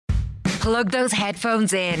Plug those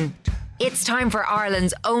headphones in. It's time for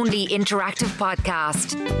Ireland's only interactive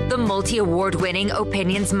podcast, the multi-award-winning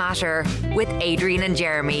Opinions Matter with Adrian and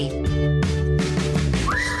Jeremy.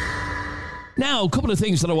 Now, a couple of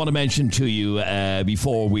things that I want to mention to you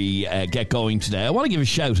before we get going today. I want to give a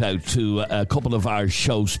shout out to a couple of our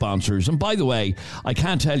show sponsors. And by the way, I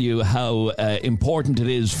can't tell you how important it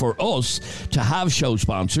is for us to have show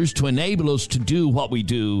sponsors to enable us to do what we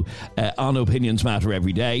do on Opinions Matter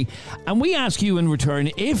every day. And we ask you in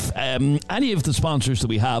return, if any of the sponsors that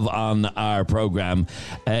we have on our program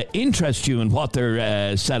interest you in what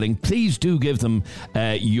they're selling, please do give them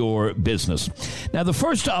your business. Now, the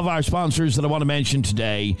first of our sponsors that I want to mention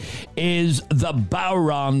today is the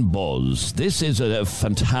Bowron Buzz. This is a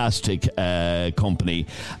fantastic company,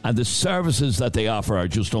 and the services that they offer are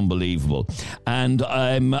just unbelievable. And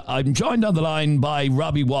I'm joined on the line by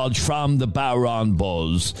Robbie Walsh from the Bowron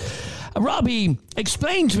Buzz. Robbie,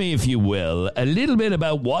 explain to me, if you will, a little bit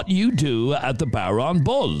about what you do at the Bowron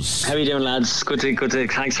Buzz. How are you doing, lads? Good to.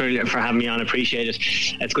 Thanks for having me on. Appreciate it.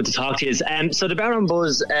 It's good to talk to you. So the Bowron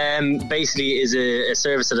Buzz basically is a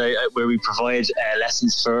service that where we provide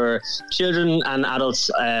lessons for children and adults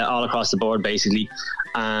all across the board, basically.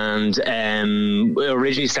 And we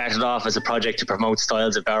originally started off as a project to promote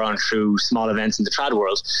styles of Bowron through small events in the trad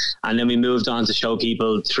world, and then we moved on to show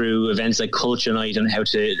people through events like Culture Night and how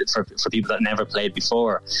to for people that never played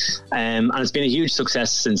before, and it's been a huge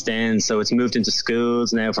success since then. So it's moved into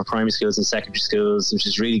schools now for primary schools and secondary schools, which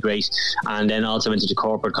is really great, and then also into the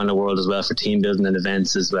corporate kind of world as well for team building and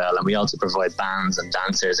events as well. And we also provide bands and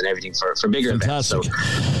dancers and everything for bigger Fantastic.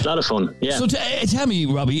 events. So a lot of fun. Yeah. So tell me,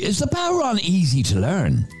 Robbie, is the Bowron easy to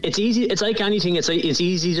learn? It's easy. It's like anything. It's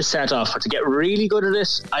easy to set off. To get really good at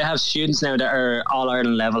it, I have students now that are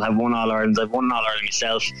All-Ireland level, have won All-Ireland. I've won All-Ireland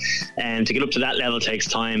myself. And to get up to that level takes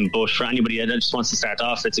time. But for anybody that just wants to start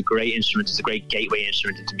off, it's a great instrument. It's a great gateway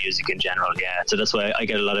instrument into music in general. Yeah. So that's why I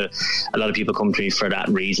get a lot of people come to me for that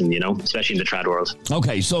reason, especially in the trad world.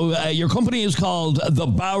 Okay. So your company is called the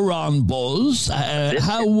Bowron Buzz.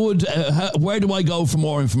 Where do I go for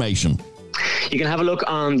more information? You can have a look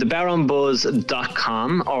on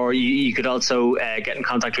thebowronbuzz.com, or you could also get in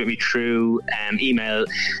contact with me through email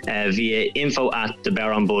via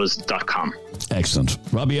info@thebowronbuzz.com. Excellent.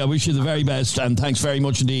 Robbie, I wish you the very best, and thanks very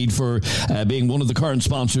much indeed for being one of the current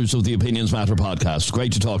sponsors of the Opinions Matter podcast.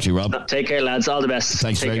 Great to talk to you, Rob. Take care, lads. All the best.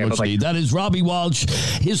 Thanks very much indeed. That is Robbie Walsh.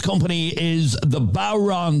 His company is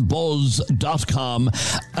thebowronbuzz.com,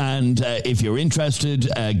 and if you're interested,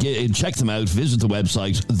 check them out. Visit the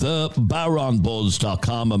website,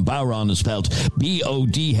 thebowronbuzz.com, and Bowron is spelled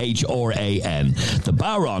BODHRAN.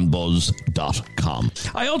 Thebowronbuzz.com.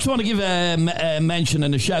 I also want to give a mention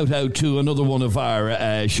and a shout out to another one of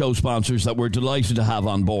our show sponsors that we're delighted to have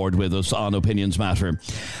on board with us on Opinions Matter,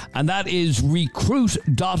 and that is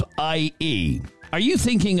recruit.ie. Are you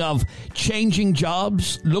thinking of changing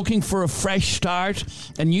jobs, looking for a fresh start,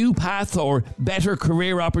 a new path, or better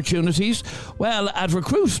career opportunities? Well, at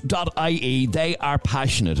recruit.ie, they are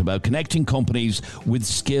passionate about connecting companies with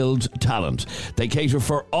skilled talent. They cater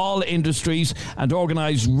for all industries and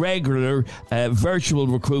organise regular virtual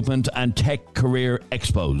recruitment and tech career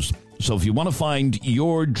expos. So if you want to find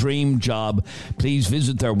your dream job, please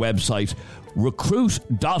visit their website,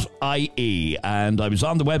 recruit.ie. And I was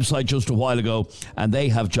on the website just a while ago, and they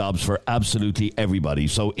have jobs for absolutely everybody.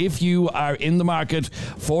 So if you are in the market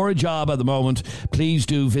for a job at the moment, please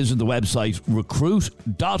do visit the website,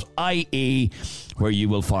 recruit.ie, where you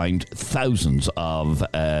will find thousands of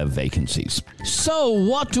vacancies. So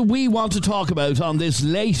what do we want to talk about on this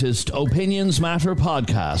latest Opinions Matter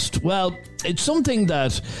podcast? Well, it's something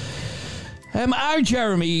that our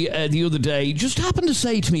Jeremy the other day just happened to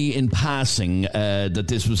say to me in passing that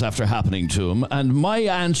this was after happening to him, and my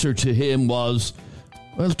answer to him was,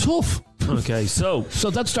 well, tough. Okay, so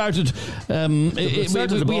that started. We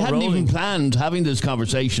hadn't even planned having this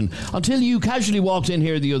conversation until you casually walked in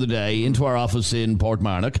here the other day into our office in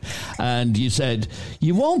Portmarnock, and you said,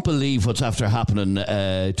 "You won't believe what's after happening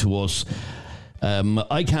to us."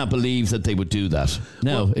 I can't believe that they would do that.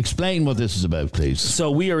 Now, explain what this is about, please. So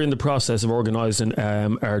we are in the process of organising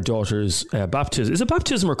our daughter's baptism. Is it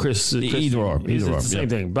baptism or Christmas? Either or. It's the same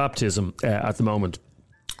thing, baptism at the moment.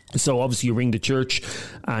 So obviously you ring the church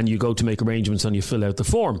and you go to make arrangements and you fill out the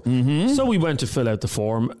form. Mm-hmm. So we went to fill out the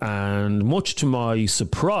form, and much to my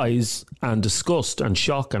surprise and disgust and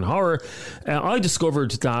shock and horror, I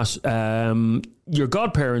discovered that your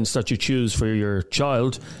godparents that you choose for your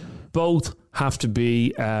child both have to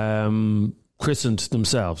be christened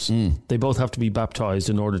themselves. They both have to be baptised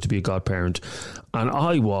in order to be a godparent. And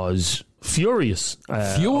I was furious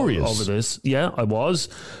over this. Yeah, I was.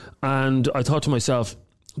 And I thought to myself,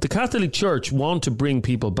 the Catholic Church want to bring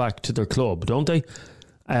people back to their club, don't they?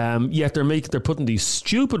 Yet they're putting these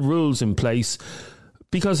stupid rules in place.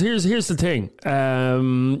 Because here's the thing.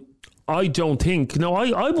 I don't think. No,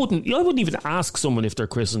 I wouldn't even ask someone if they're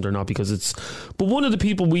christened or not, because it's. But one of the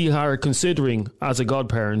people we are considering as a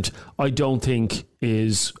godparent, I don't think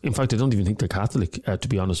is. In fact, I don't even think they're Catholic, to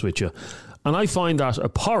be honest with you. And I find that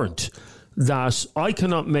abhorrent. That I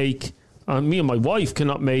cannot make. Me and my wife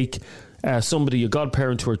cannot make somebody a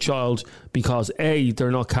godparent to her child because A,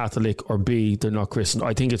 they're not Catholic, or B, they're not Christian.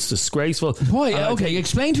 I think it's disgraceful. Why? Okay,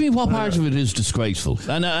 explain to me what part of it is disgraceful.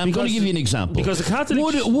 And I'm going to give you an example. Because a Catholic...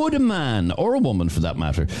 Would a man, or a woman for that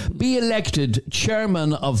matter, be elected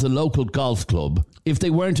chairman of the local golf club if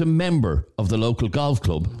they weren't a member of the local golf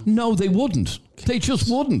club? No, they wouldn't. They just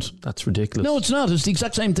wouldn't. That's ridiculous. No, it's not. It's the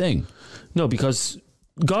exact same thing. No, because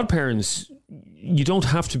godparents... You don't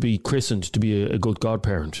have to be christened to be a good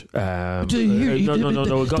godparent.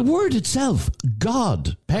 The word itself,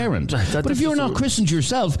 God parent. But if you're not christened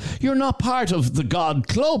yourself, you're not part of the God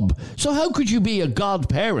club. So how could you be a God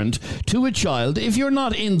parent to a child if you're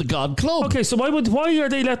not in the God club? Okay, so why do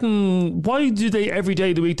they every day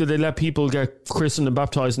of the week do they let people get christened and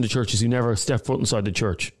baptized in the churches who never step foot inside the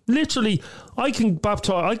church? Literally, I can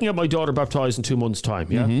get my daughter baptized in 2 months' time,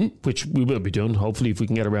 which we will be doing, hopefully, if we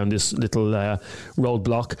can get around this little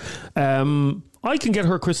roadblock. I can get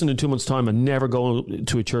her christened in 2 months' time and never go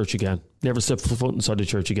to a church again. Never step foot inside the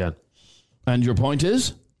church again. And your point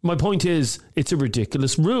is? My point is, it's a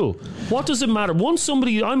ridiculous rule. What does it matter?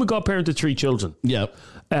 I'm a godparent to 3 children. Yeah.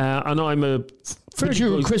 And I'm a... But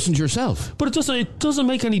you're christened yourself. But it doesn't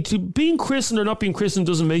make any... Being christened or not being christened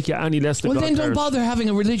doesn't make you any less than godparent. Well, then don't bother having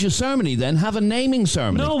a religious ceremony then. Have a naming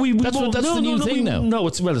ceremony. No, that's the new thing now. No,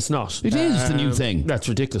 it's not. It is the new thing. That's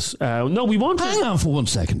ridiculous. No, we want... Hang on for 1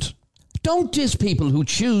 second. Don't diss people who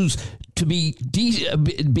choose to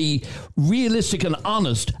be realistic and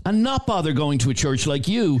honest and not bother going to a church like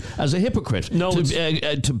you as a hypocrite. No,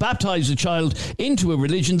 to baptize a child into a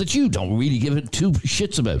religion that you don't really give it 2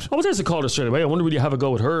 shits about. Oh, well, there's a caller straight away. I wonder will you have a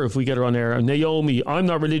go at her if we get her on air. Naomi, I'm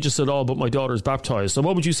not religious at all, but my daughter's baptized. So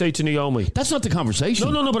what would you say to Naomi? That's not the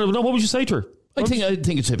conversation. No, but what would you say to her? I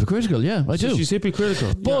think it's hypocritical, yeah, I do. She's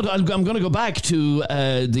hypocritical. But yeah. I'm going to go back to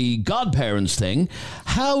the godparents thing.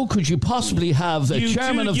 How could you possibly have a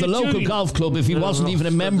chairman of the local golf club if he wasn't even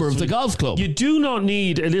a member of the golf club? You do not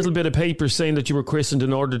need a little bit of paper saying that you were christened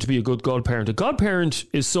in order to be a good godparent. A godparent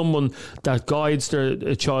is someone that guides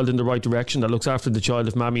a child in the right direction, that looks after the child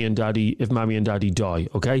if mommy and daddy die,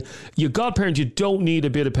 okay? Your godparent, you don't need a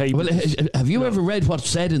bit of paper. Well, have you ever read what's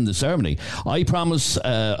said in the ceremony? I promise,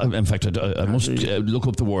 in fact, I must look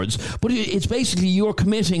up the words, but it's basically you're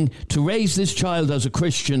committing to raise this child as a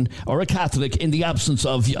Christian or a Catholic in the absence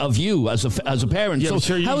of you as a parent. Yeah,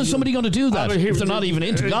 so how is somebody going to do that if they're not even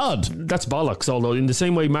into God? That's bollocks. Although in the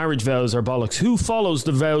same way marriage vows are bollocks. Who follows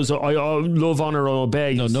the vows? I love, honour, and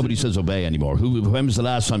obey. No, nobody says obey anymore. When was the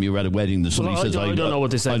last time you were at a wedding that somebody says I don't know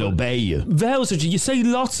what they say? I'd obey you. Vows, you say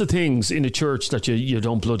lots of things in a church that you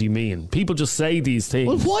don't bloody mean. People just say these things.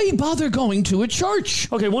 Well, why bother going to a church?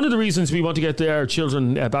 Okay, one of the reasons we want to get our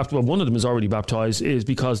children baptized, well, one of them is already baptized, is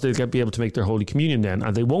because they'll be able to make their Holy Communion then,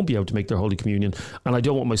 and they won't be able to make their Holy Communion, and I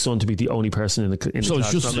don't want my son to be the only person in the class. So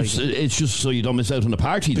it's just so you don't miss out on a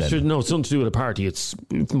party then? No, it's nothing to do with a party.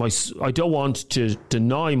 I don't want to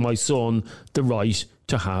deny my son the right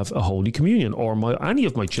to have a Holy Communion, or any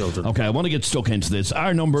of my children. Okay, I want to get stuck into this.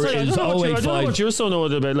 Our number is 085. I don't know what you're so know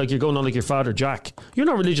about, like you're going on like your father Jack. You're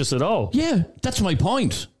not religious at all. Yeah, that's my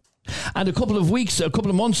point. And a couple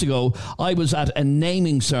of months ago, I was at a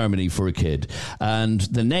naming ceremony for a kid, and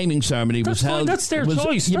the naming ceremony was held. That's their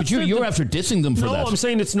choice. Yeah, but you're after dissing them for that. No, I'm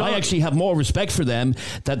saying it's not. I actually have more respect for them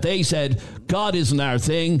that they said God isn't our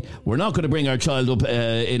thing. We're not going to bring our child up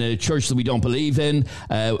in a church that we don't believe in.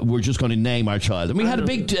 We're just going to name our child. And we had a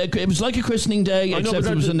big. It was like a christening day, except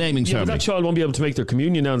it was a naming ceremony. But that child won't be able to make their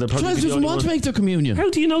communion now. The child doesn't want to make their communion.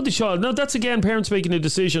 How do you know the child? No, that's again parents making a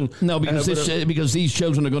decision. No, because these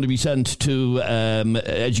children are going to be sent to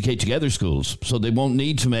Educate Together schools, so they won't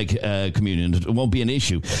need to make communion. It won't be an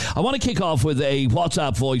issue. I want to kick off with a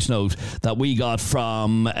WhatsApp voice note that we got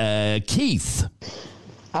from Keith.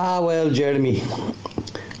 Well, Jeremy,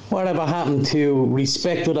 whatever happened to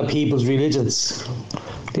respect other people's religions?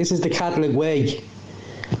 This is the Catholic way.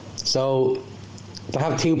 So to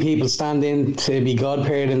have 2 people stand in to be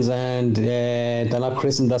godparents and they're not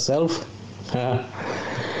christened themselves.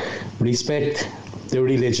 Respect. the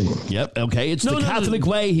religion. Yep, okay. It's the Catholic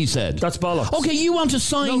way, he said. That's bollocks. Okay, you want to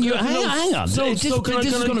sign your... Hang on. This is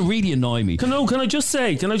going to really annoy me. Can I just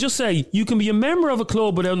say, you can be a member of a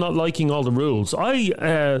club without not liking all the rules.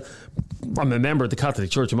 I'm a member of the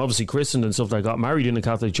Catholic Church. I'm obviously christened and stuff. I got married in the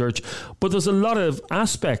Catholic Church, but there's a lot of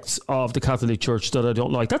aspects of the Catholic Church that I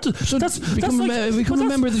don't like. Become a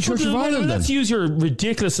member of the Church of Ireland. Let's use your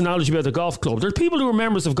ridiculous analogy about the golf club. There's people who are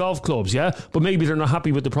members of golf clubs, yeah, but maybe they're not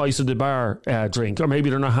happy with the price of the bar drink, or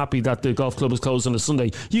maybe they're not happy that the golf club is closed on a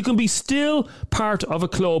Sunday. You can be still part of a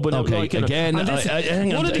club without liking it. One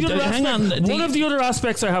of the other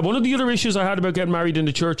aspects I have, one of the other issues I had about getting married in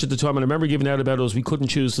the church at the time, and I remember giving out about it, was we couldn't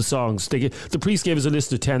choose the songs. The priest gave us a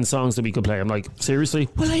list of 10 songs that we could play. I'm like, seriously?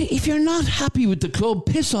 Well, if you're not happy with the club,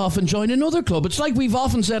 piss off and join another club. It's like we've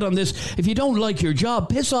often said on this, if you don't like your job,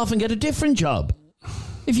 piss off and get a different job.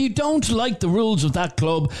 If you don't like the rules of that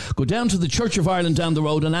club, go down to the Church of Ireland down the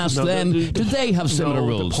road and ask them, do they have similar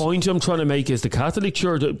rules? The point I'm trying to make is the Catholic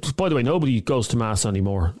Church, by the way, nobody goes to Mass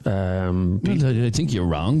anymore. I think you're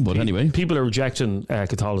wrong, but anyway. People are rejecting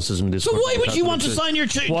Catholicism. So why would you want to sign your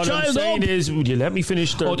child up? What I'm saying is, would you let me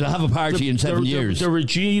finish? To have a party in 7 years. The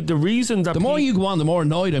reason that... The more you go on, the more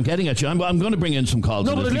annoyed I'm getting at you. I'm going to bring in some calls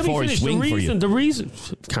before I swing for you.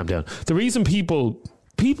 Calm down. The reason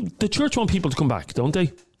the church want people to come back, don't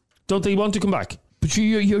they? Don't they want to come back? But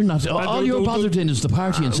you're not. All you're bothered in is the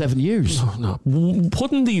party in 7 years. No.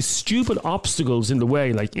 Putting these stupid obstacles in the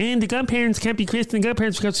way, like, the godparents can't be Christian,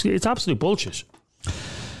 it's absolute bullshit.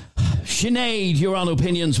 Sinead, you're on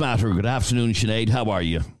Opinions Matter. Good afternoon, Sinead. How are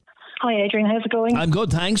you? Hi, Adrian. How's it going? I'm good,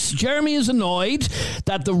 thanks. Jeremy is annoyed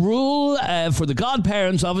that the rule for the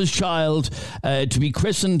godparents of his child to be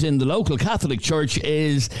christened in the local Catholic Church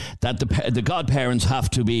is that the godparents have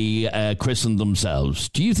to be christened themselves.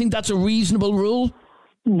 Do you think that's a reasonable rule?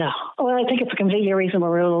 No. Well, I think it's a completely reasonable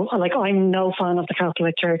rule. Like, I'm no fan of the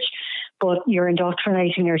Catholic Church, but you're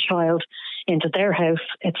indoctrinating your child into their house.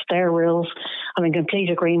 It's their rules. I'm in complete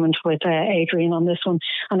agreement with Adrian on this one.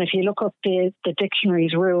 And if you look up the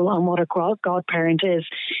dictionary's rule on what a godparent is,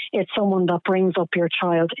 it's someone that brings up your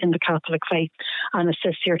child in the Catholic faith and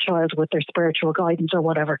assists your child with their spiritual guidance or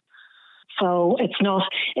whatever. So it's not,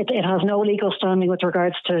 it has no legal standing with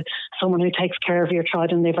regards to someone who takes care of your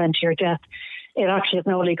child in the event of your death. It actually has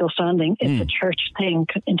no legal standing. It's a church thing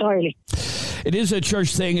entirely. It is a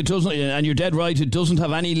church thing. It doesn't, and you're dead right. It doesn't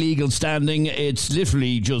have any legal standing. It's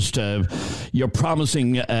literally just you're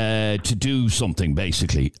promising to do something,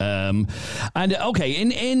 basically. And okay,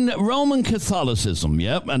 in Roman Catholicism,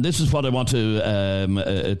 and this is what I want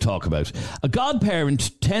to talk about. A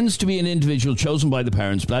godparent tends to be an individual chosen by the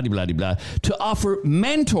parents, blah blah blah blah, to offer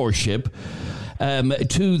mentorship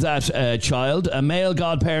to that child. A male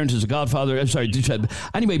godparent is a godfather.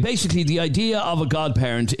 Anyway, basically, the idea of a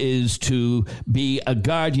godparent is to be a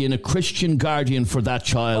guardian, a Christian guardian for that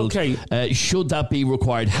child. Okay. Should that be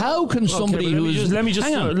required? How can somebody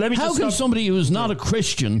somebody who is not a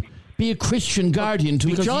Christian be a Christian guardian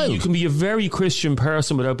to a child? You can be a very Christian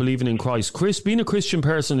person without believing in Christ. Being a Christian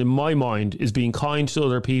person, in my mind, is being kind to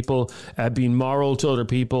other people, being moral to other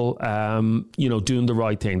people, doing the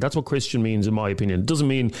right thing. That's what Christian means, in my opinion. It doesn't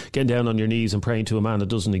mean getting down on your knees and praying to a man that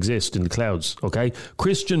doesn't exist in the clouds, okay?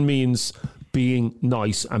 Christian means being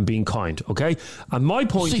nice and being kind, okay? And my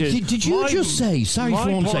point is... Did you just say... Sorry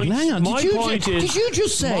for 1 second. Hang on. Did you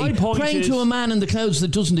just say praying to a man in the clouds that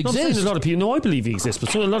doesn't exist? I'm saying a lot of people... No, I believe he exists,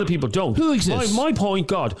 but a lot of people don't. Who exists? My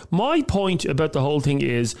point about the whole thing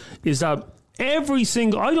is that every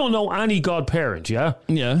single... I don't know any godparent, yeah?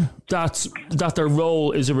 That their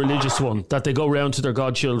role is a religious one, that they go round to their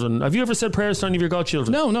godchildren. Have you ever said prayers to any of your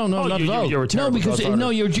godchildren? No, not at all. You're a terrible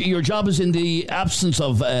godfather. Your job is in the absence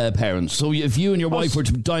of parents. So if you and your wife were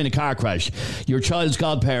to die in a car crash, your child's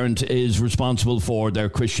godparent is responsible for their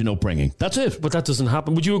Christian upbringing. That's it. But that doesn't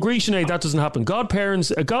happen. Would you agree, Sinead, that doesn't happen?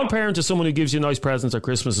 A godparent is someone who gives you nice presents at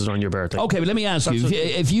Christmas or on your birthday. Okay, but let me ask you,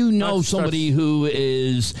 if you know somebody who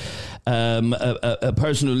is a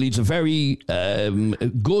person who leads a very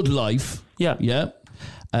good life,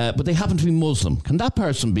 but they happen to be Muslim, can that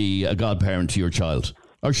person be a godparent to your child?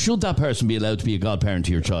 Or should that person be allowed to be a godparent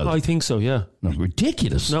to your child? I think so, yeah. No,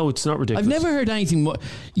 ridiculous. No, it's not ridiculous. I've never heard anything more.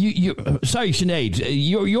 Sorry, Sinead,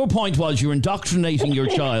 your point was you're indoctrinating your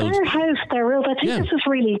child. It's their house, their rules. I think this is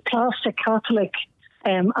really plastic Catholic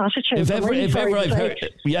attitude. If ever I've heard,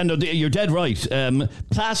 you're dead right.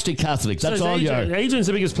 Plastic Catholics, that's all you are. Adrian's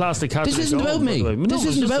the biggest plastic Catholic. This isn't about me. This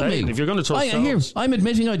isn't about me. If you're going to trust I'm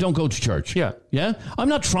admitting I don't go to church. Yeah. I'm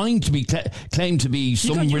not trying to be claim to be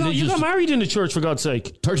some religious. You got married in the church, for God's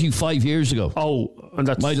sake. 35 years ago. Oh. And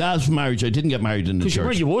that's my last marriage, I didn't get married in the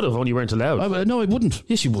church. You would have, only you weren't allowed. No, I wouldn't.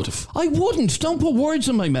 Yes, you would have. I wouldn't. Don't put words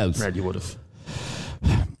in my mouth. Right, you would have.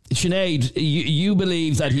 Sinead, you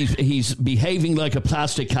believe that he's behaving like a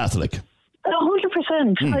plastic Catholic.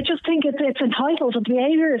 100%. I just think it's entitled. The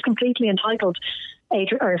behaviour is completely entitled,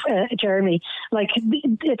 Jeremy. Like,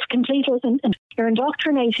 it's completely... You're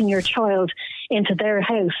indoctrinating your child into their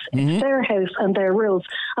house. It's their house and their rules.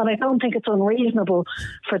 And I don't think it's unreasonable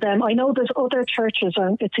for them. I know there's other churches,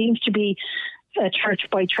 and it seems to be a church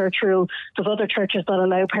by church rule. There's other churches that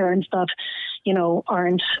allow parents that,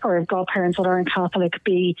 aren't, or godparents that aren't Catholic,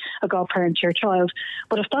 be a godparent to your child.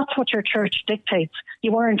 But if that's what your church dictates,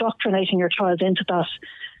 you are indoctrinating your child into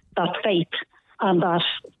that faith and that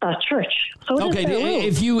church. So okay,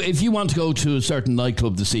 if you want to go to a certain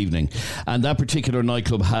nightclub this evening, and that particular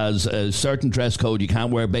nightclub has a certain dress code, you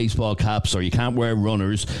can't wear baseball caps or you can't wear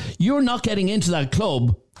runners, you're not getting into that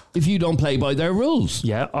club if you don't play by their rules.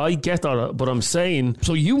 Yeah, I get that, but I'm saying...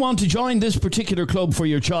 So you want to join this particular club for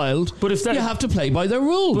your child, but if you have to play by their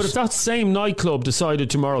rules. But if that same nightclub decided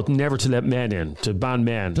tomorrow never to let men in, to ban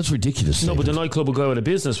men... That's ridiculous. No, but the nightclub will go out of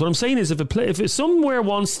business. What I'm saying is if somewhere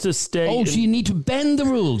wants to stay... Oh, so you need to bend the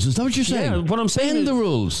rules. Is that what you're saying? Yeah, what I'm saying bend the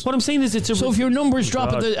rules. What I'm saying is it's a... So if your numbers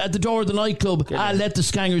drop at the door of the nightclub, let the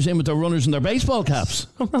scangers in with their runners and their baseball caps.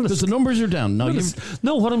 Because the numbers are down.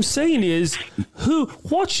 No, what I'm saying is,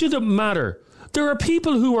 what should it matter? There are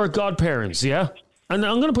people who are godparents, yeah? And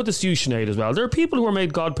I'm going to put this to you, Sinead, as well. There are people who are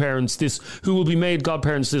made godparents who will be made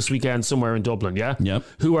godparents this weekend somewhere in Dublin, yeah? Yep.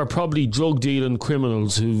 Who are probably drug dealing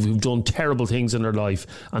criminals who've done terrible things in their life,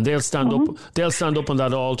 and they'll stand up on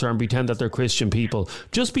that altar and pretend that they're Christian people.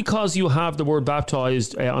 Just because you have the word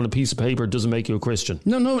baptised on a piece of paper doesn't make you a Christian.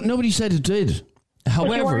 No, nobody said it did.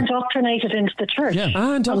 However, you are indoctrinated into the church.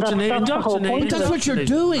 Yeah. Indoctrinated. But that's what you're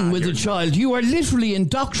doing with a child. You are literally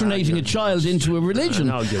indoctrinating a child into a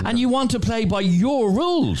religion, and you want to play by your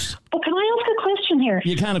rules. But can I ask a question here?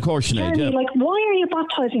 You can, of course, Sinead. Jeremy, why are you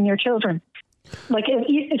baptising your children? Like,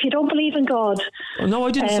 if you don't believe in God, no,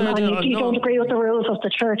 I didn't say and you don't agree with the rules of the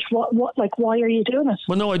church, why are you doing it?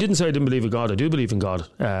 Well, no, I didn't say I didn't believe in God. I do believe in God.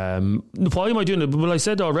 Why am I doing it? Well, I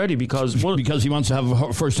said already because he wants to have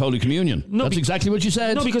a first Holy Communion. No, that's exactly what you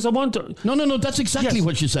said. No, because I want to. No, that's exactly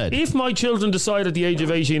what you said. If my children decide at the age of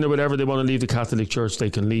 18 or whatever they want to leave the Catholic Church, they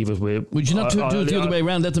can leave it. Would you not do it the other way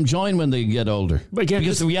around? Let them join when they get older. Again,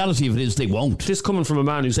 because the reality of it is they won't. This coming from a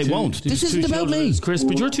man who's won't. This isn't about me.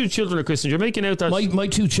 But your two children are Christians. You're making out that my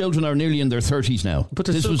two children are nearly in their 30s now. But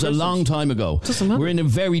this was a long time ago. We're in a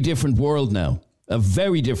very different world now. A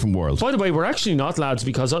very different world. By the way, we're actually not, lads,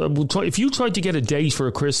 because if you tried to get a date for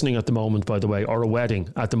a christening at the moment, by the way, or a wedding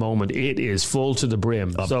at the moment, it is full to the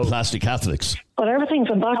brim. Of plastic Catholics. But everything's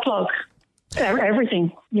in backlog.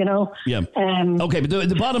 Everything, Yeah. Okay, but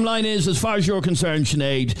the bottom line is, as far as you're concerned,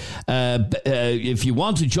 Sinead, if you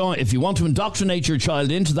want to indoctrinate your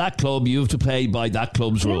child into that club, you have to play by that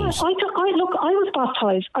club's rules. I was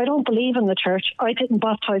baptised. I don't believe in the church. I didn't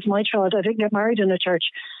baptise my child. I didn't get married in the church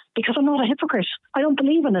because I'm not a hypocrite. I don't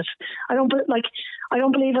believe in it. I don't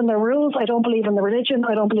believe in the rules. I don't believe in the religion.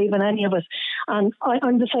 I don't believe in any of it. And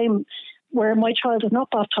I'm the same. Where my child is not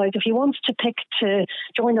baptised, if he wants to pick to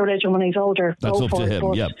join the religion when he's older, that's up to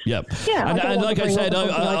him. Yep. Yeah, and like I said,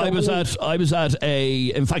 I was at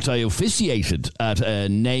in fact, I officiated at a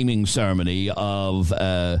naming ceremony of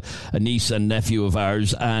a niece and nephew of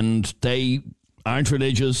ours, and they aren't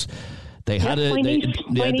religious. They had my niece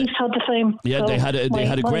had the same. Yeah, so they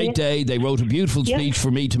had a great day. They wrote a beautiful speech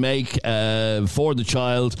for me to make for the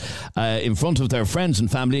child in front of their friends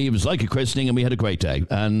and family. It was like a christening, and we had a great day.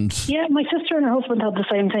 And my sister and her husband had the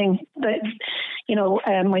same thing.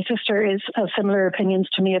 My sister has similar opinions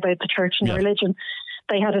to me about the church and the religion.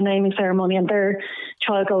 They had a naming ceremony, and their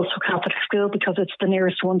child goes to a Catholic school because it's the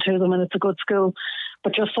nearest one to them and it's a good school.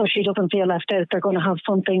 But just so she doesn't feel left out, they're going to have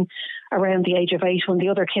something around the age of 8 when the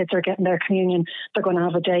other kids are getting their communion. They're going to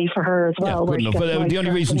have a day for her as well. But the only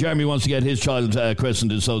reason Jeremy wants to get his child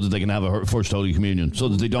christened is so that they can have a first Holy Communion, so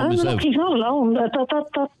that they don't miss out. He's not alone.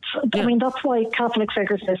 I mean, that's why Catholic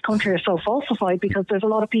figures in this country are so falsified, because there's a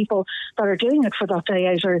lot of people that are doing it for that day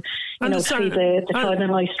out, or to see the child in a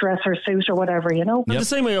nice dress or suit or whatever, And the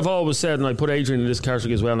same way I've always said, and I put Adrian in this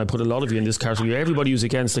category as well, and I put a lot of you in this category, everybody who's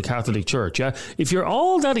against the Catholic Church, if you're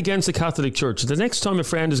all that against the Catholic Church. The next time a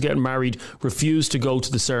friend is getting married, refuse to go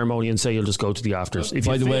to the ceremony and say you'll just go to the afters.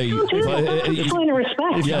 By the way, it's a sign of respect.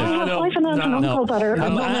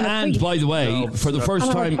 And by the way, for the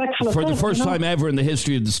first time ever in the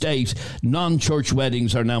history of the state, non-church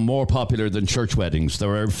weddings are now more popular than church weddings.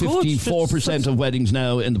 There are 54% of weddings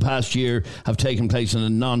now in the past year have taken place in a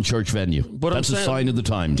non-church venue. But that's a sign of the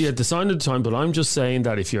times. Yeah, the sign of the time. But I'm just saying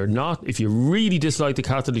that if you really dislike the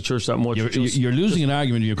Catholic Church that much, you're losing an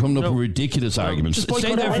argument. You're coming up with ridiculous arguments. I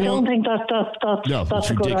don't think that's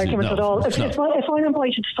a good argument at all. If I'm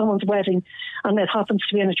invited to someone's wedding and it happens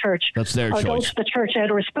to be in a church, that's their choice. I'll go to the church out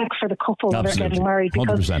of respect for the couple that are getting married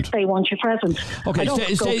because 100%. They want you present. Okay,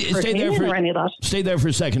 stay there for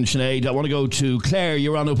a second, Sinead. I want to go to Claire.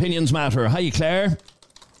 You're on Opinions Matter. Hi, Claire.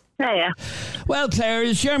 Hiya. Well, Claire,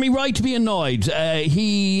 is Jeremy right to be annoyed?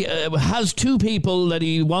 He has two people that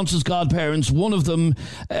he wants as godparents. One of them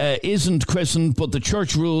isn't christened, but the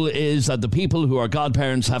church rule is that the people who are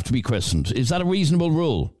godparents have to be christened. Is that a reasonable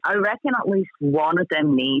rule? I reckon at least one of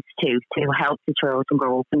them needs to help the children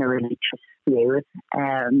grow up in a religious view.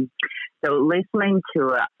 So listening to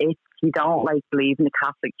it, if you don't believe in the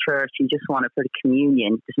Catholic Church, you just want it for the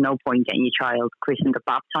communion, there's no point getting your child christened or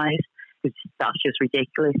baptised. That's just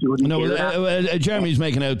ridiculous. You wouldn't do that. Jeremy's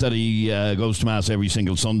making out that he goes to Mass every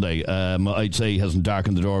single Sunday. I'd say he hasn't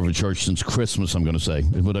darkened the door of a church since Christmas, I'm going to say.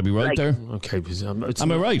 Would I be right there? Okay.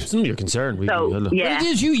 Am I right? It's not your concern. Yeah. It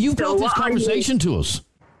is. You've brought this conversation to us.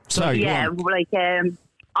 Sorry. Yeah,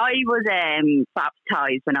 I was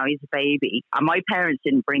baptised when I was a baby, and my parents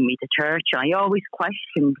didn't bring me to church. I always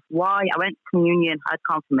questioned why. I went to communion, had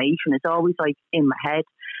confirmation. It's always in my head.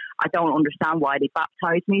 I don't understand why they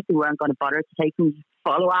baptised me if they weren't going to bother to take me to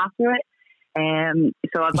follow after it.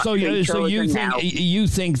 So I've got you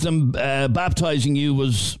think them baptising you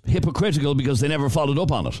was hypocritical because they never followed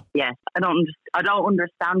up on it? Yes, I don't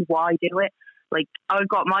understand why they do it. I've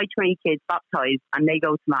got my 3 kids baptised and they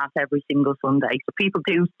go to Mass every single Sunday. So people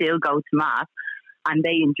do still go to Mass and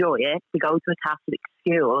they enjoy it. They go to a Catholic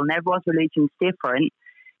school and everyone's religion's different.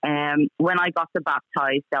 When I got to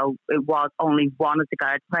baptised, though, it was only one of the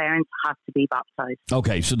godparents had to be baptised.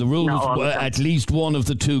 Okay, so the rule was at least one of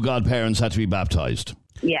the 2 godparents had to be baptised.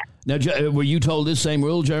 Yeah. Now, were you told this same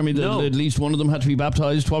rule, Jeremy, that at least one of them had to be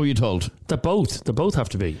baptised? What were you told? That both have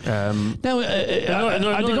to be. Are they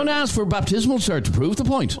going to ask for a baptismal cert to prove the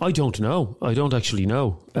point? I don't know. I don't actually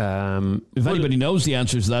know. If anybody knows the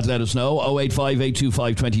answers to that, let us know. 085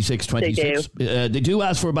 825 2626. They do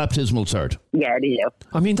ask for a baptismal cert. Yeah, they do.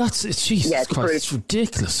 I mean, Jesus Christ, it's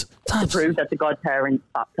ridiculous. To prove that the godparents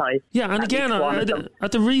baptised. Yeah, and again,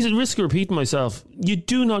 at the risk of repeating myself, you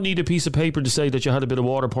do not need a piece of paper to say that you had a bit of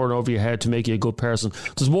water poured over your head to make you a good person.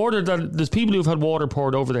 There's people who've had water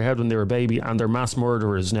poured over their head when they were a baby, and they're mass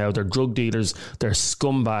murderers now. They're drug dealers. They're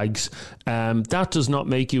scumbags. That does not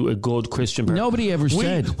make you a good Christian parent. Nobody ever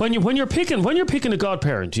said when you're picking a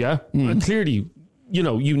godparent. Yeah, and clearly. You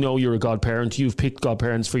know you're a godparent. You've picked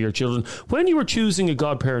godparents for your children. When you are choosing a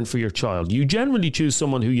godparent for your child, you generally choose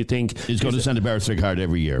someone who you think is going to send a birthday card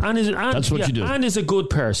every year. That's what you do. And is a good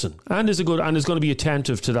person. And is going to be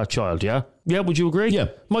attentive to that child. Yeah. Yeah. Would you agree? Yeah.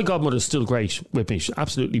 My godmother's still great with me. She's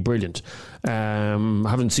absolutely brilliant.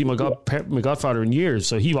 Haven't seen my godfather in years,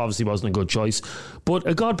 so he obviously wasn't a good choice. But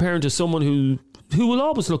a godparent is someone who will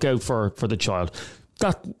always look out for the child.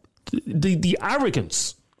 That the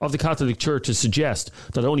arrogance of the Catholic Church to suggest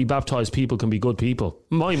that only baptised people can be good people.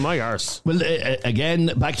 My arse. Well, again,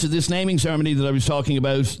 back to this naming ceremony that I was talking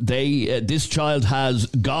about. This child has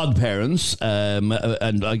godparents, and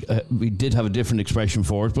we did have a different expression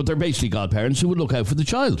for it, but they're basically godparents who would look out for the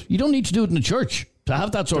child. You don't need to do it in a church to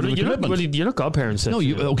have that sort of commitment. You're not godparents. No,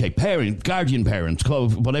 guardian parents,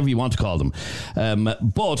 whatever you want to call them.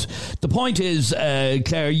 But the point is,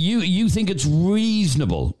 Claire, you think it's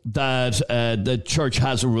reasonable that the church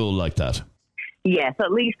has a rule like that? Yes,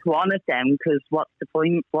 at least one of them, because what's the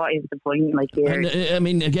point? What is the point? I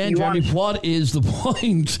mean, again, Jeremy, what is the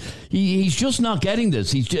point? He's just not getting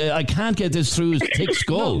this. I can't get this through his thick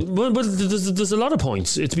skull. No, but there's a lot of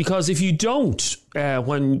points. It's because if you don't,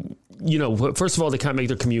 first of all, they can't make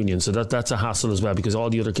their communion, so that's a hassle as well, because I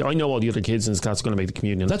know all the other kids in this class are going to make the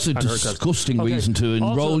communion. That's a disgusting reason to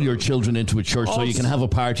enroll your children into a church so you can have a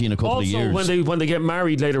party in a couple of years. When they get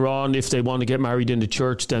married later on, if they want to get married in the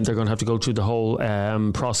church, then they're going to have to go through the whole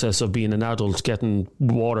process of being an adult, getting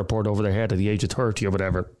water poured over their head at the age of 30 or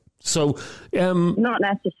whatever. So, not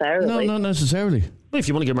necessarily. No, not necessarily. If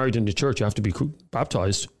you want to get married in the church, you have to be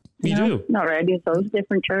baptised. You do? Not really. Those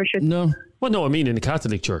different churches. No. Well, no, I mean in the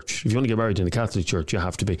Catholic Church. If you want to get married in the Catholic Church, you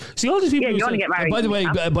have to be. See, all these people. Yeah, you want to get married. By the way,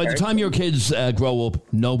 by the time your kids grow up,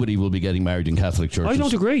 nobody will be getting married in Catholic churches. I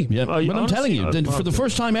don't agree. Yeah, but I'm telling you, for the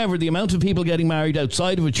first time ever, the amount of people getting married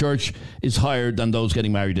outside of a church is higher than those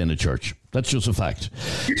getting married in a church. That's just a fact.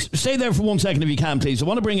 Stay there for 1 second if you can, please. I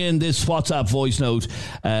want to bring in this WhatsApp voice note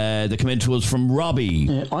that came in to us from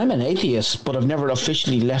Robbie. I'm an atheist, but I've never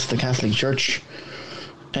officially left the Catholic Church.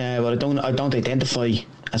 Well, I don't identify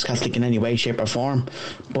as Catholic in any way, shape or form.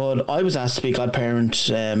 But I was asked to be godparent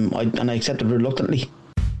and I accepted reluctantly.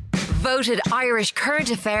 Voted Irish Current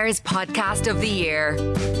Affairs Podcast of the Year.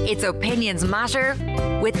 It's Opinions Matter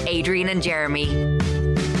with Adrian and Jeremy.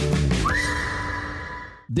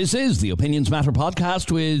 This is the Opinions Matter podcast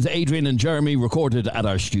with Adrian and Jeremy, recorded at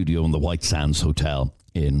our studio in the White Sands Hotel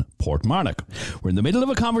in Portmarnock. We're in the middle of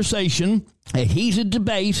a conversation, a heated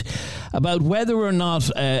debate about whether or not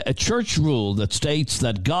a church rule that states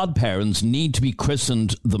that godparents need to be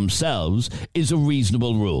christened themselves is a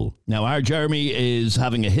reasonable rule. Now, our Jeremy is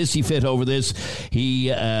having a hissy fit over this. He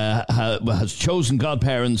has chosen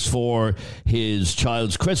godparents for his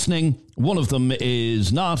child's christening. One of them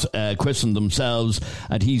is not christened themselves,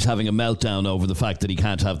 and he's having a meltdown over the fact that he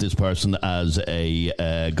can't have this person as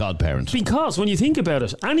a godparent. Because when you think about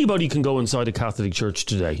it, anybody can go inside a Catholic church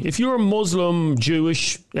today. If you're a Muslim,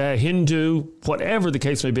 Jewish, Hindu, whatever the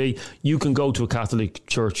case may be, you can go to a Catholic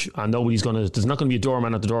church and there's not going to be a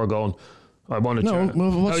doorman at the door going, I want to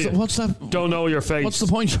check. What's that? Don't know your face. What's the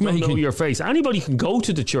point you're making? Don't know your face. Anybody can go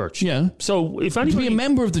to the church. Yeah. So if anybody... To be a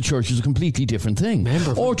member of the church is a completely different thing.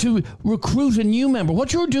 Or to recruit a new member.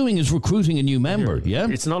 What you're doing is recruiting a new member, yeah?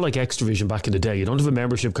 It's not like Extravision back in the day. You don't have a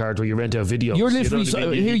membership card where you rent out videos. You're literally...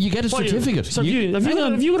 Here, you get a certificate. Have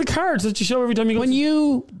you got a card that you show every time you go? When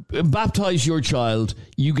you baptise your child,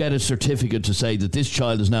 you get a certificate to say that this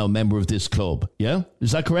child is now a member of this club, yeah?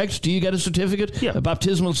 Is that correct? Do you get a certificate? Yeah. A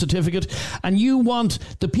baptismal certificate? And you want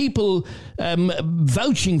the people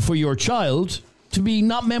vouching for your child to be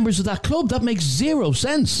not members of that club. That makes zero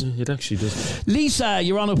sense. It actually does. Lisa,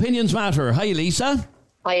 you're on Opinions Matter. Hi, Lisa.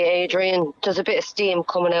 Hi, Adrian. There's a bit of steam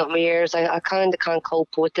coming out of my ears. I kind of can't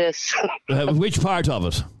cope with this. Which part of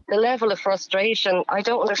it? The level of frustration. I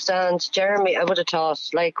don't understand. Jeremy, I would have thought,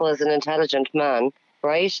 was an intelligent man,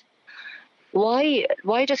 right? Why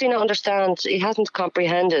does he not understand? He hasn't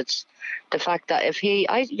comprehended the fact that if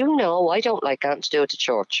I don't like anything to do with the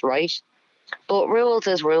church, right? But rules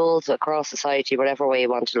is rules across society, whatever way you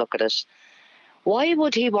want to look at it. Why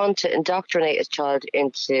would he want to indoctrinate his child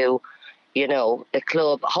into, the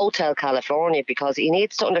club, Hotel California? Because he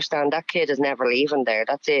needs to understand that kid is never leaving there.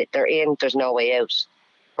 That's it. They're in. There's no way out,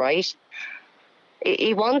 right?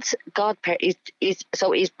 He wants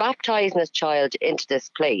so he's baptizing his child into this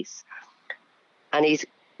place, and he's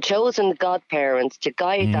chosen godparents to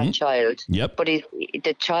guide that child. Yep. But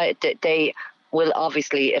they will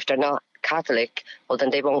obviously, if they're not Catholic, well then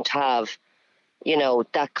they won't have,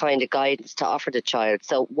 that kind of guidance to offer the child.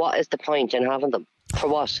 So what is the point in having them? For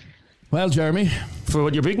what? Well, Jeremy, for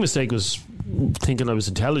what your big mistake was thinking I was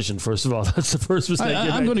intelligent. First of all, that's the first mistake.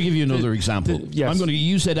 I'm going to give you another example. Yes.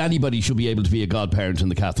 You said anybody should be able to be a godparent in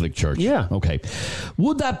the Catholic Church. Yeah. Okay.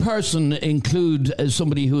 Would that person include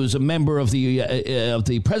somebody who is a member of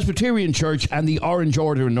the Presbyterian Church and the Orange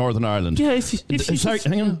Order in Northern Ireland? Yeah. Sorry,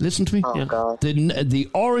 hang on. Listen to me. Oh, God. The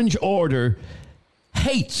Orange Order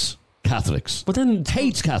hates Catholics, but then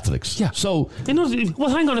hates Catholics. Yeah. So, well,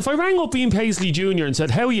 hang on. If I rang up Ian Paisley Jr. and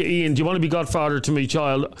said, "How are you, Ian? Do you want to be godfather to my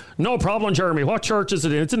child?" No problem, Jeremy. What church is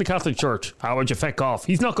it in? It's in the Catholic Church. How would you feck off?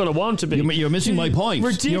 He's not going to want to be. You're missing my point.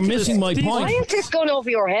 Ridiculous. You're missing my point. Why is this going over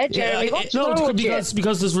your head, Jeremy?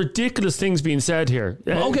 Because there's ridiculous things being said here.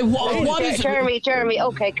 Okay, what is Jeremy?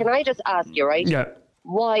 Okay, can I just ask you, right? Yeah.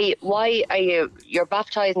 Why are you're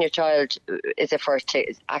baptising your child? Is it for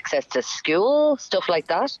access to school, stuff like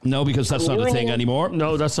that? No, because that's not a thing anymore.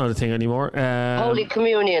 No, that's not a thing anymore. Holy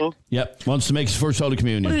Communion. Yep, wants to make his first Holy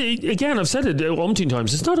Communion. Again, I've said it umpteen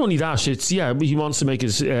times. It's not only that. It's he wants to make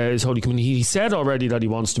his Holy Communion. He said already that he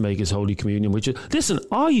wants to make his Holy Communion. Which listen,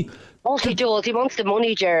 he does. He wants the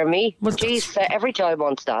money, Jeremy. Jeez, every child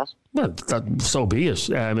wants that. Well, so be it.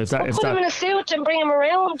 Put him in a suit and bring him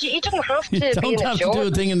around. He doesn't have to. You don't have to do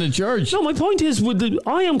a thing in the church. No, my point is,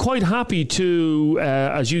 I am quite happy to,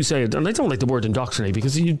 as you say, and I don't like the word indoctrinate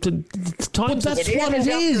because but that's what it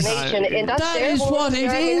is. That is what it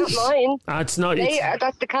is. Not mine. That's not.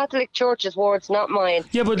 That's the Catholic Church's words, not mine.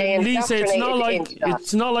 Yeah, but Lisa,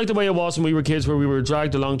 it's not like the way it was when we were kids, where we were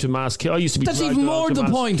dragged along to mass. I used to be. That's even more the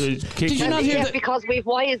point. Did you not hear that? Because we've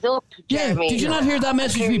wised up, Jeremy. Did you not hear that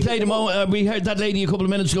message we played? We heard that lady a couple of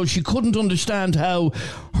minutes ago. She couldn't understand how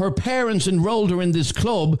her parents enrolled her in this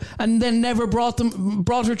club and then never brought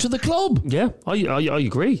her to the club. Yeah, I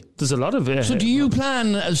agree. There's a lot of. So, do you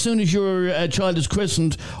plan as soon as your child is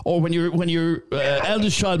christened, or when your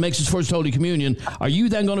eldest child makes his first Holy Communion, are you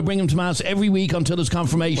then going to bring him to mass every week until his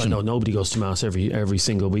confirmation? Well, no, nobody goes to mass every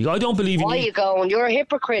single week. I don't believe. Why are you going? You're a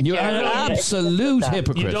hypocrite. You're an absolute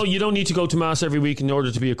hypocrite. You don't need to go to mass every week in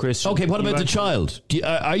order to be a Christian. Okay, what about the child?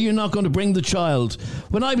 Are you not going to bring the child?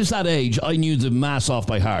 When I was that age, I knew the mass off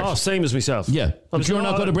by heart. Oh, same as myself. Yeah, but you're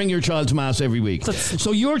not going to bring your child to mass every week.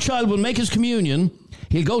 So your child will make his communion.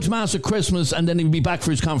 He'll go to mass at Christmas and then he'll be back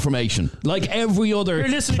for his confirmation, like every other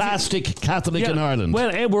plastic Catholic in Ireland.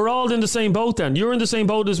 Well, we're all in the same boat then. You're in the same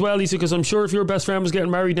boat as well, Lisa, because I'm sure if your best friend was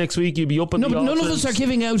getting married next week, you'd be up in the but none of us are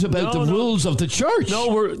giving out about the rules of the church.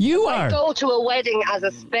 No, you are. I go to a wedding as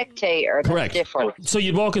a spectator. Correct. That's different. So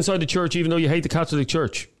you'd walk inside the church even though you hate the Catholic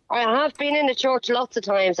Church? I have been in the church lots of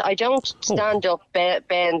times. I don't stand up,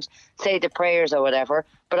 bend, say the prayers or whatever,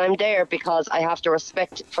 but I'm there because I have to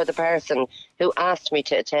respect for the person who asked me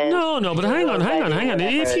to attend. No, but hang on.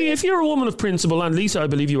 If you're a woman of principle, and Lisa, I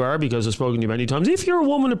believe you are because I've spoken to you many times, if you're a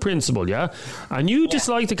woman of principle, and you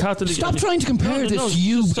dislike the Catholic... Stop trying to compare this to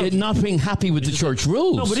you not being happy with the church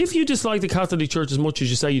rules. No, but if you dislike the Catholic Church as much as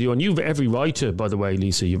you say you do, and you've every right to, by the way,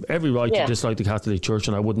 Lisa, you've every right to dislike the Catholic Church,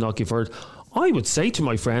 and I would not give her it. I would say to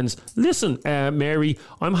my friends, listen, Mary,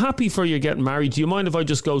 I'm happy for you getting married. Do you mind if I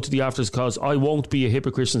just go to the afters, because I won't be a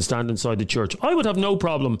hypocrite and stand inside the church? I would have no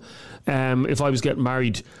problem if I was getting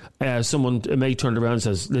married. A mate turned around and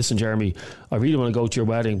says, listen, Jeremy, I really want to go to your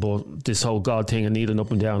wedding, but this whole God thing and kneeling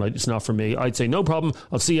up and down, it's not for me. I'd say, no problem.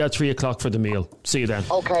 I'll see you at 3 o'clock for the meal. See you then.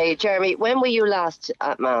 Okay, Jeremy, when were you last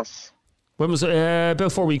at Mass? When was it?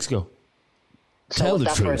 About 4 weeks ago. Tell the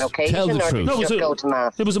truth. Tell the truth. No, go to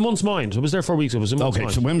Mass? It was a month's mind. I was there 4 weeks. It was a month's mind.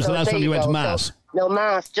 Okay, so when was the last time you went to Mass? No,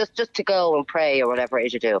 Mass, just to go and pray or whatever it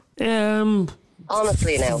is you do.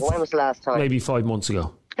 Honestly now, when was the last time? Maybe 5 months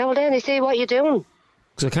ago. Oh, well then, you see what you're doing.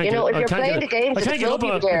 I can't if you're playing the games, I can't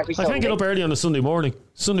get up early on a Sunday morning.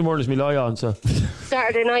 Sunday morning is me lie on, so.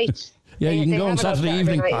 Saturday night. Yeah, you can go on Saturday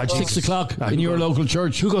evening at 6 o'clock in your local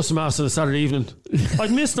church. Who goes to Mass on a Saturday evening?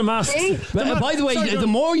 I'd miss the Mass. By the way, the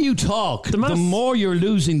more you talk, the more you're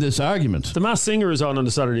losing this argument. The Mass singer is on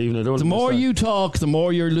a Saturday evening. The more you talk, the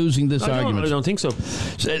more you're losing this argument. I don't think so.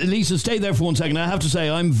 Lisa, stay there for 1 second. I have to say,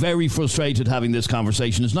 I'm very frustrated having this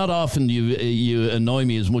conversation. It's not often you annoy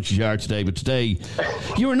me as much as you are today, but today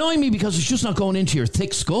you annoy me because it's just not going into your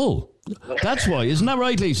thick skull. That's why. Isn't that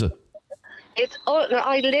right, Lisa?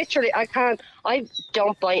 I can't. I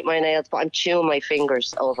don't bite my nails, but I'm chewing my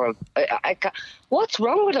fingers over them. I can't. What's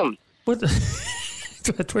wrong with them? Where do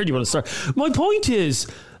you want to start? My point is,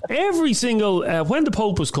 every single when the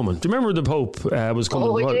Pope was coming. Do you remember the Pope was coming?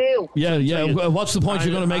 Oh, we do. Yeah. What's the point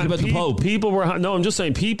you're going to make about the Pope? People were I'm just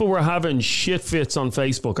saying people were having shit fits on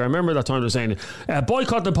Facebook. I remember that time they were saying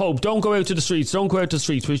boycott the Pope. Don't go out to the streets. Don't go out to the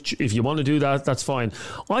streets. Which, if you want to do that, that's fine.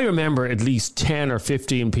 I remember at least 10 or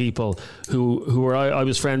 15 people who I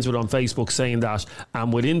was friends with on Facebook saying that,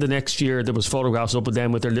 and within the next year there was photographs up of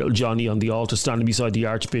them with their little Johnny on the altar standing beside the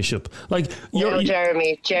Archbishop. Like,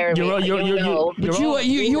 Jeremy,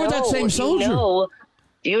 you're that same soldier.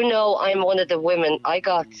 You know, I'm one of the women. I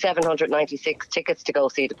got 796 tickets to go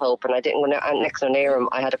see the Pope, and I didn't go next or near him.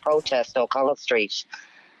 I had a protest on O'Connell Street.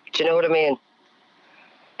 Do you know what I mean?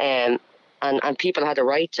 And people had a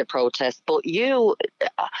right to protest. But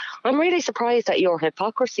I'm really surprised at your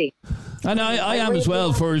hypocrisy. And I am as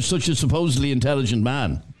well, for such a supposedly intelligent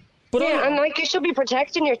man. But and you should be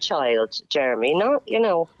protecting your child, Jeremy, not,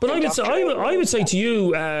 But I would say to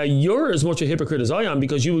you, you're as much a hypocrite as I am,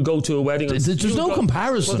 because you would go to a wedding. There's no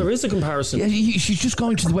comparison. Well, there is a comparison. Yeah, she's just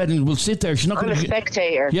going to the wedding and will sit there. She's not going to... I'm a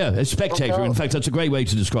spectator. Yeah, a spectator. Okay. In fact, that's a great way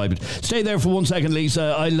to describe it. Stay there for 1 second,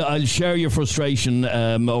 Lisa. I'll share your frustration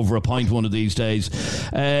over a pint one of these days.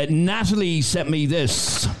 Natalie sent me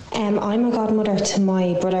this. I'm a godmother to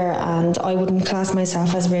my brother, and I wouldn't class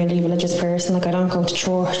myself as a really religious person. Like, I don't go to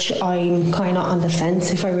church. I'm kind of on the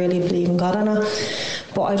fence if I really believe in God or not.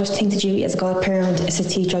 But I just think the duty as a godparent is to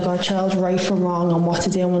teach our godchild right from wrong and what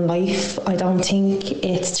to do in life. I don't think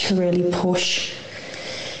it's to really push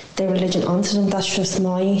their religion onto them. That's just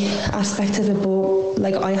my aspect of it. But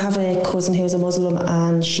like, I have a cousin who's a Muslim,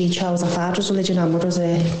 and she chose her father's religion. Her mother's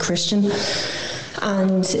a Christian.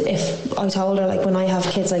 And if I told her, like, when I have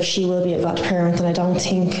kids, like, she will be a godparent, and I don't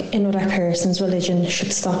think another person's religion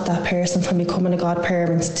should stop that person from becoming a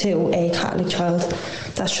godparent to a Catholic child.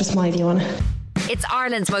 That's just my view on it. It's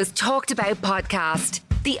Ireland's most talked about podcast,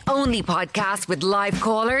 the only podcast with live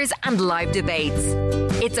callers and live debates.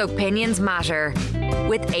 It's Opinions Matter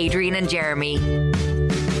with Adrian and Jeremy.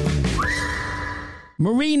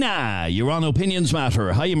 Marina, you're on Opinions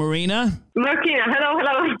Matter. Hiya, Marina. Martina,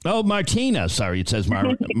 hello. Oh, Martina. Sorry, it says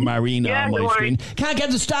Marina yeah, on my screen. Can't get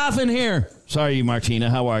the staff in here. Sorry, Martina.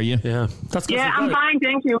 How are you? Yeah, that's good. Yeah, I'm fine,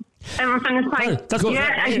 thank you. Everything is fine. That's good.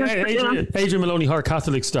 Yeah, Adrian Maloney, her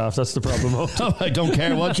Catholic staff. That's the problem. Oh, I don't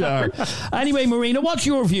care what you are. Anyway, Marina, what's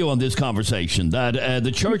your view on this conversation? That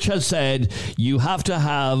the church has said you have to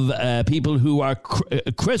have people who are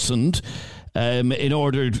christened in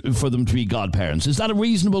order for them to be godparents. Is that a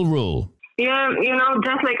reasonable rule? Yeah,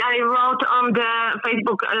 just like I wrote on the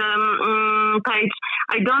Facebook page,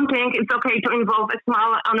 I don't think it's okay to involve a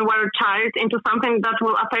small unaware child into something that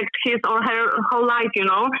will affect his or her whole life,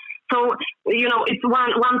 So, it's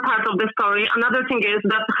one part of the story. Another thing is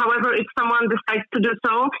that, however, if someone decides to do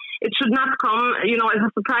so, it should not come, as a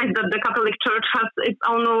surprise that the Catholic Church has its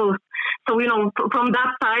own rules. So, from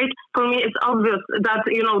that side, for me, it's obvious that,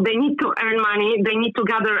 they need to earn money. They need to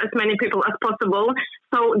gather as many people as possible.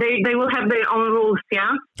 So they will have their own rules,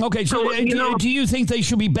 yeah? Okay, so do you think they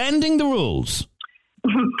should be bending the rules?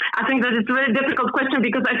 I think that it's a very difficult question,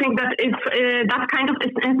 because I think that if that kind of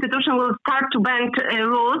institution will start to bend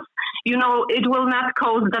rules, it will not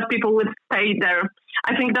cause that people will stay there.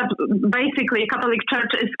 I think that basically Catholic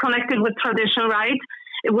Church is connected with tradition, right?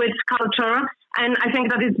 With culture. And I think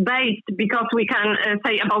that it's based because we can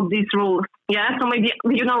say about these rules. Yeah. So maybe,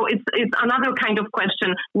 it's another kind of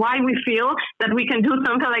question. Why we feel that we can do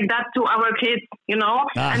something like that to our kids,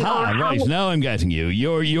 Right. Now I'm getting you.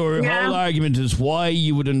 Your whole argument is why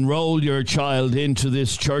you would enroll your child into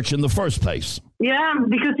this church in the first place. Yeah,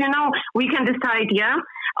 because, we can decide, yeah?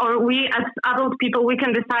 Or we as adult people, we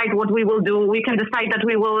can decide what we will do. We can decide that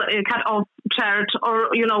we will cut off church or,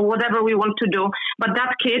 whatever we want to do. But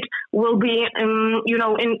that kid will be, in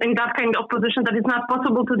that kind of position that it's not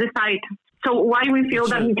possible to decide. So why we feel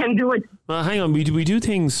that we can do it? Well, hang on. We do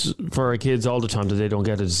things for our kids all the time that they don't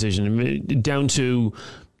get a decision. Down to,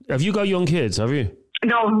 have you got young kids? Have you?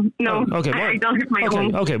 No. Oh, okay. I don't have my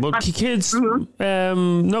own. Okay. Well, kids,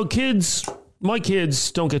 kids. My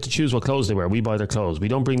kids don't get to choose what clothes they wear. We buy their clothes. We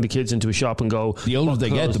don't bring the kids into a shop and go. The older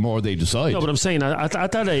they get, the more they decide. No, but I'm saying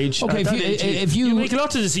at that age. Okay, if you make a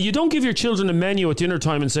lot of this, you don't give your children a menu at dinner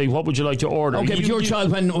time and say, "What would you like to order?" Okay, but your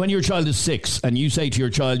child, when your child is 6, and you say to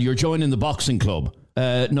your child, "You're joining the boxing club."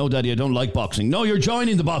 No, Daddy, I don't like boxing. No, you're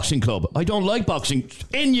joining the boxing club. I don't like boxing.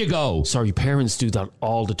 In you go. Sorry, parents do that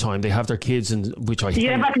all the time. They have their kids, which I hate.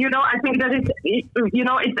 Yeah, but I think that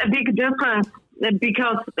it's a big difference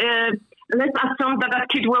because. Let's assume that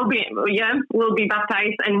kid will be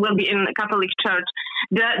baptized and will be in a Catholic Church.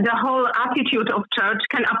 The whole attitude of church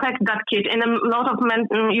can affect that kid in a lot of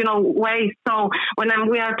ways. So when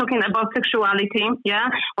we are talking about sexuality, yeah,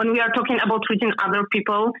 when we are talking about treating other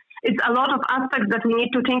people, it's a lot of aspects that we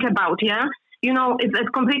need to think about, yeah. It's a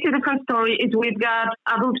completely different story. If we've got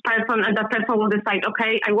adult person and that person will decide,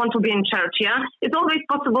 okay, I want to be in church, yeah? It's always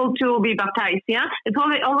possible to be baptized, yeah? It's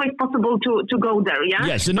always possible to go there, yeah?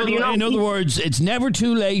 Yes, in other words, it's never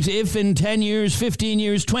too late if in 10 years, 15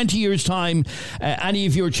 years, 20 years' time, any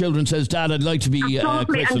of your children says, Dad, I'd like to be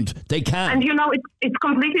christened, they can. And, it's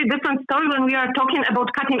completely different story when we are talking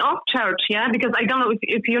about cutting off church, yeah? Because I don't know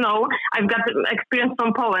if you know, I've got experience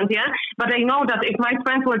from Poland, yeah? But I know that if my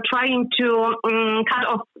friends were trying to cut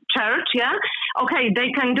off church, yeah, okay,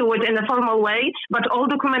 they can do it in a formal way, but all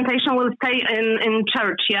documentation will stay in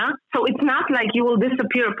church, yeah. So it's not like you will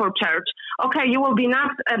disappear for church. Okay, you will be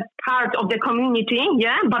not a part of the community,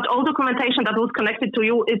 yeah, but all documentation that was connected to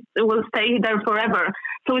you will stay there forever.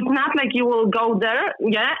 So it's not like you will go there,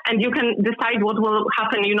 yeah, and you can decide what will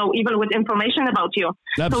happen, even with information about you.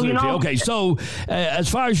 Absolutely. So, okay, so as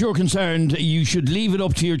far as you're concerned, you should leave it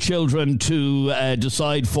up to your children to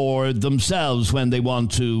decide for themselves when they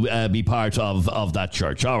want to be part of that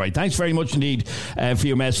church. All right, thanks very much indeed for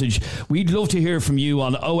your message. We'd love to hear from you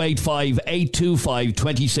on 085 825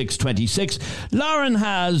 2626. Lauren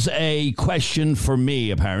has a question for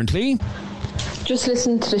me, apparently. Just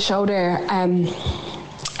listen to the show there.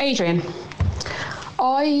 Adrian,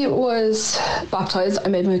 I was baptised, I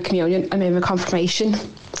made my communion, I made my confirmation.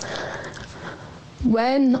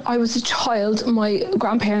 When I was a child, my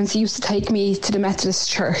grandparents used to take me to the Methodist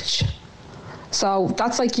church. So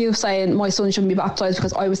that's like you saying my son shouldn't be baptised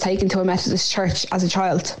because I was taken to a Methodist church as a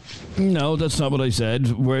child. No, that's not what I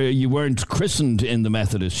said. Where you weren't christened in the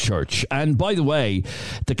Methodist Church. And by the way,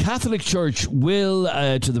 the Catholic Church will,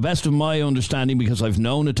 to the best of my understanding, because I've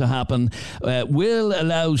known it to happen, will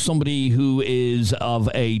allow somebody who is of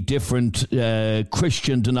a different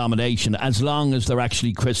Christian denomination as long as they're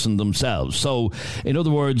actually christened themselves. So, in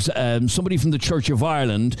other words, somebody from the Church of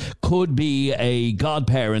Ireland could be a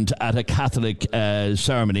godparent at a Catholic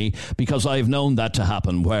ceremony, because I've known that to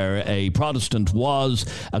happen, where a Protestant was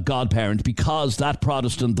a godparent because that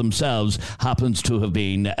Protestant themselves happens to have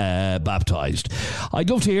been baptised. I'd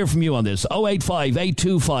love to hear from you on this. 085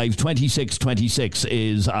 825 2626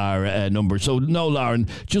 is our number. So no, Lauren,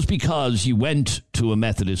 just because you went to a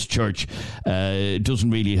Methodist church doesn't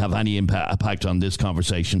really have any impact on this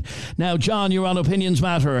conversation. Now, John, you're on Opinions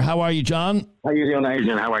Matter. How are you, John? How are you doing,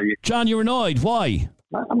 Adrian? How are you? John, you're annoyed. Why?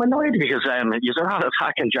 I'm annoyed because you're not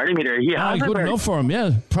attacking Jeremy there. Good enough for him,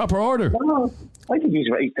 yeah. Proper order. No, I think he's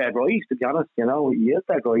dead right, to be honest. He is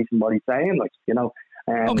dead right in what he's saying,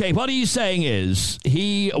 okay, what he's saying is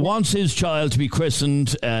he wants his child to be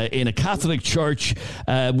christened in a Catholic church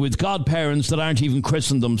with godparents that aren't even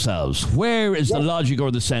christened themselves. Where is the logic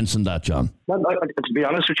or the sense in that, John? Well, to be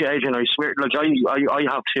honest with you, Adrian, I swear, I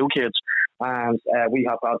have 2 kids, and we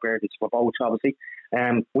have godparents for both, obviously.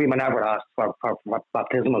 We were never asked for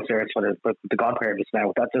baptismal certs for the godparents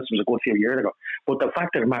now. This was a good few years ago. But the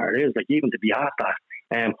fact of the matter is, even to be asked that,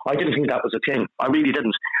 I didn't think that was a thing. I really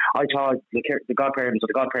didn't. I thought the godparents or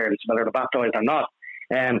the godparents, whether they're baptised or not,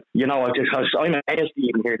 I'm amazed to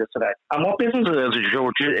even hear this today. And what business is it,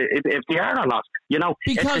 George, if they are or not?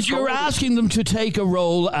 Because you're asking them to take a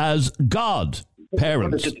role as God.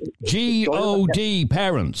 Parents. G-O-D,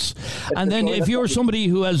 parents. And then if you're somebody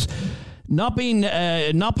who has not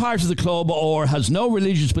part of the club or has no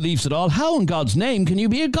religious beliefs at all, how in God's name can you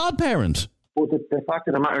be a godparent? Well, the fact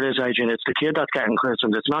of the matter is, Adrian, it's the kid that's getting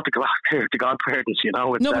christened. It's not the godparents,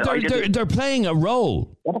 but they're playing a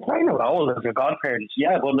role. Well, they're playing a role as the godparents,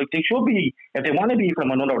 yeah. But they should be, if they want to be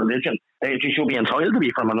from another religion, they should be entitled to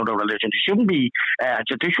be from another religion. They shouldn't be.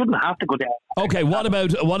 They shouldn't have to go down. Okay, what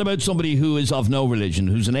about somebody who is of no religion,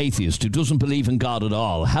 who's an atheist, who doesn't believe in God at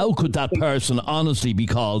all? How could that person honestly be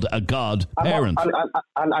called a godparent? And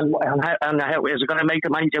how is it going to make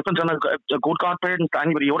them any difference on a good godparent to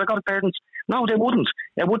anybody other godparents? No, they wouldn't.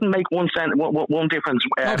 It wouldn't make one difference.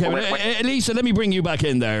 Elisa, let me bring you back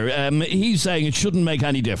in there. He's saying it shouldn't make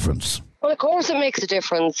any difference. Well, of course it makes a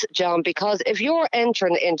difference, John, because if you're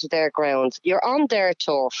entering into their grounds, you're on their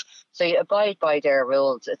turf, so you abide by their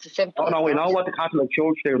rules. It's a simple... Oh, no, we know what the Catholic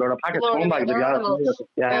Church do. They're a pack of scumbags, to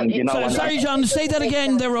be honest. Sorry, John, say that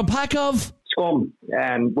again. They're a pack of... scum.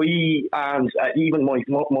 We and even my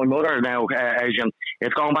mother now, Asian.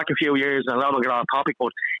 It's gone back a few years, and I don't get off topic,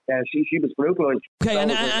 but she was brutal. Okay,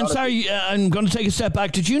 and sorry, I'm going to take a step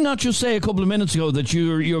back. Did you not just say a couple of minutes ago that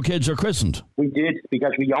your kids are christened? We did,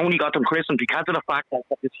 because we only got them christened because of the fact that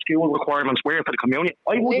the school requirements were for the communion.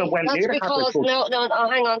 I wouldn't have went near the Catholic Church. No,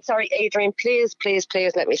 hang on, sorry, Adrian, please,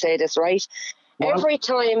 let me say this, right? What? Every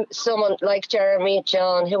time someone like Jeremy,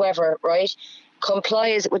 John, whoever, right,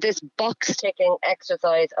 complies with this box-ticking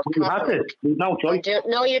exercise of Catholic. No choice.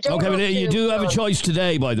 No, you don't. Okay, but you do have a choice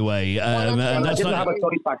today, by the way. I didn't have a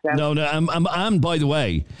choice back then. No, and by the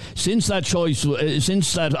way, since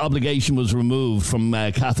that obligation was removed from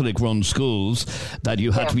Catholic-run schools, that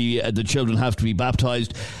you had to be, the children have to be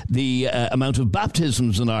baptised, the amount of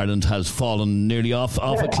baptisms in Ireland has fallen nearly off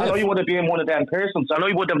a cliff. I know you would have been one of them persons. I know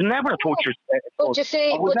you would have never touched your... But you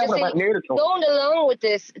see, going along with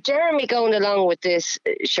this, Jeremy going along with this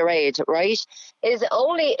charade, right, is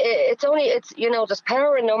there's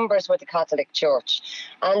power in numbers with the Catholic Church,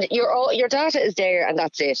 and your data is there, and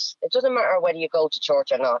that's it. It doesn't matter whether you go to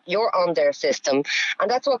church or not. You're on their system, and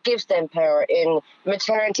that's what gives them power in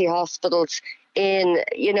maternity hospitals, in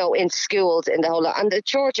schools, in the whole lot. And the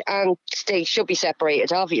church and state should be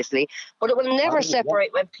separated, obviously, but it will never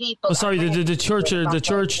separate when people... Oh, sorry, the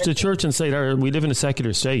church and state we live in a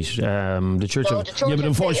secular state. The church but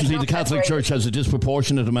unfortunately the Catholic Church has a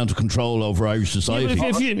disproportionate amount of control over Irish society.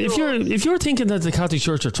 Yeah, but if you're thinking that the Catholic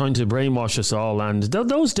Church are trying to brainwash us all, and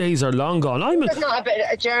those days are long gone.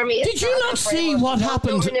 Jeremy, did you not see what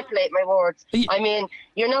happened? Don't manipulate my words. I mean,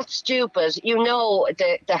 you're not stupid. You know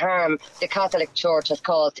the harm the Catholic Church has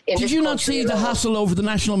caused in this country. Did you not see the hassle over the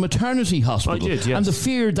National Maternity Hospital? I did, yes. And the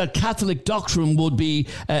fear that Catholic doctrine would be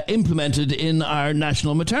implemented in our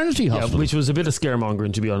National Maternity Hospital. Which was a bit of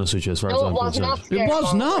scaremongering, to be honest with you, as far as I'm concerned. It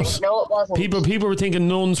was not. No, it wasn't. People were thinking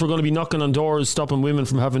nuns were going to be knocking on doors, stopping women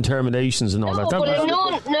from having terminations and all that.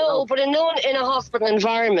 But a nun in a hospital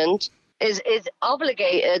environment is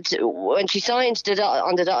obligated when she signs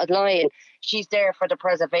on the dotted line. She's there for the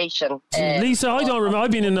preservation. Lisa, I don't remember. I've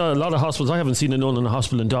been in a lot of hospitals. I haven't seen a nun in a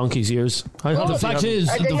hospital in donkey's years. The fact is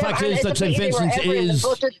that St. Vincent's is...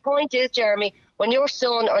 But the point is, Jeremy, when your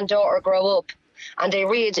son and daughter grow up and they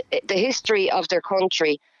read the history of their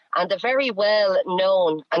country and the very well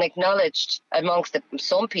known and acknowledged amongst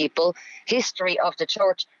some people history of the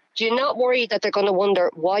church, do you not worry that they're going to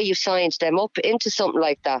wonder why you signed them up into something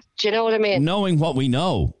like that? Do you know what I mean? Knowing what we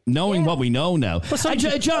know now.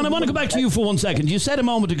 John, I want to go back to you for 1 second. You said a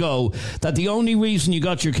moment ago that the only reason you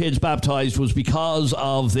got your kids baptised was because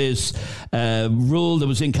of this rule that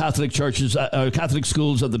was in Catholic churches, Catholic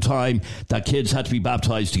schools at the time, that kids had to be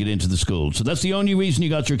baptised to get into the school. So that's the only reason you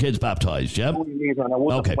got your kids baptised, yeah?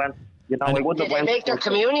 Okay. You know, I wouldn't did they make their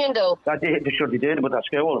communion though? They surely did with that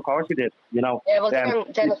school. Of course, they did. You know. Yeah, well, then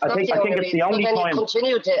it's not the only reason. Then you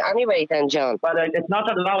continued it anyway, then, John. But it's not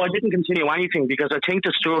that. No, I didn't continue anything because I think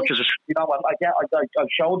the church is. You know, I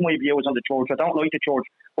showed my views on the church. I don't like the church.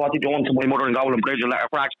 What they done to my mother in Golden Bridge and let her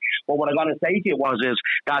crack. But what I'm going to say to you is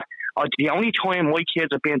that the only time my kids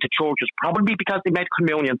have been to church is probably because they made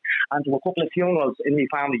communion and to a couple of funerals in my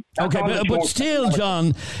family. But still,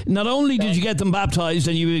 John, not only did you get them baptised,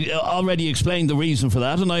 and you already explained the reason for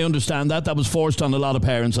that, and I understand that was forced on a lot of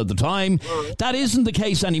parents at the time. That isn't the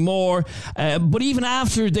case anymore. But even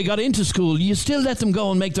after they got into school, you still let them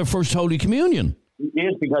go and make their first Holy Communion.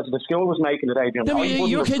 Yes, because the school was making it, Adrian. No,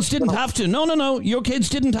 your kids didn't have to. No. Your kids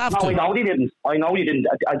didn't have to. I know they didn't.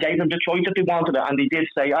 I gave them the choice if they wanted it, and they did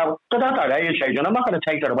say, "Oh, so that's our age, Adrian. I'm not going to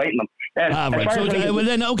take that away from them." Right. So, well,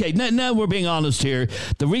 then, okay. Now we're being honest here.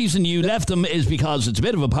 The reason you left them is because it's a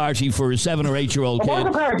bit of a party for a 7 or 8 year old kid.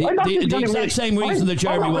 The exact same reason that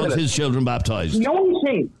Jeremy wants his children baptised. The only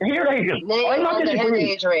thing here, Adrian. I'm not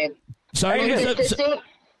disagreeing. Sorry.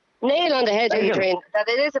 Nail on the head, Adrian, that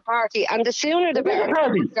it is a party, and the sooner the better.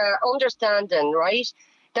 Understanding, right?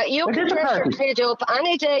 That you can dress your kid up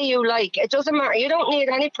any day you like. It doesn't matter. You don't need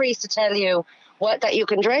any priest to tell you that you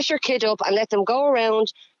can dress your kid up and let them go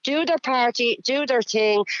around, do their party, do their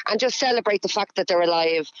thing, and just celebrate the fact that they're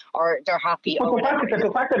alive or they're happy. But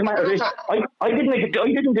the fact of the matter is, I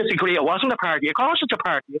didn't disagree. It wasn't a party. Of course it's a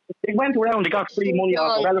party. They went around, they got free money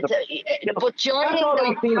off the relatives. But joining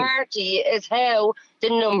the party is how the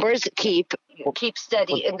numbers keep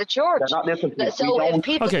steady in the church. So if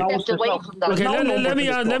people stepped away from that... Okay,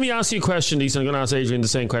 let me ask you a question, Lisa. I'm going to ask Adrian the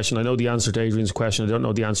same question. I know the answer to Adrian's question. I don't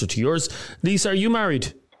know the answer to yours. Lisa, are you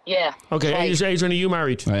married? Yeah. Okay, Adrian, are you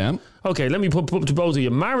married? I am. Okay, let me put to both of you.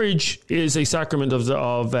 Marriage is a sacrament of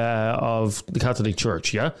the Catholic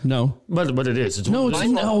Church, yeah? No. But it is.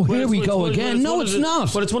 Here we go again. No, it's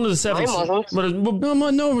not. But it's one of the 7.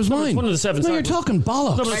 No, it was mine. It's one of the 7. No, you're talking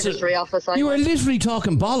bollocks. Registry office. You were literally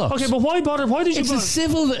talking bollocks. Okay, but why bother? Why did you? It's a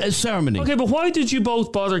civil ceremony. Okay, but why did you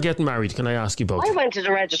both bother getting married? Can I ask you both? I went to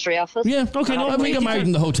the registry office. Yeah. Okay. No, we got married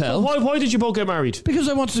in the hotel. Why did you both get married? Because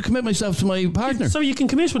I wanted to commit myself to my partner. So you can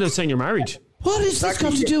commit without saying you're married. What has this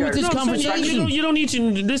got to do with this conversation? You don't need to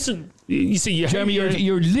listen. You see, Jeremy,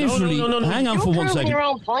 you're literally... No. Hang on for 1 second.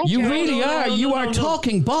 You really are. You are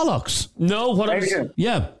talking bollocks. No, what I'm...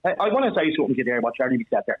 Yeah. I want to say something to you there, what Charlie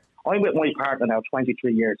said there. I'm with my partner now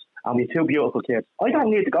 23 years, and we have 2 beautiful kids. I don't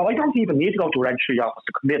even need to go to a registry office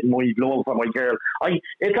to commit my love for my girl.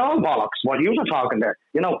 It's all bollocks, what you were talking there.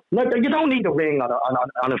 You know, you don't need a ring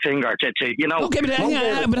on a finger to you know... Okay, but hang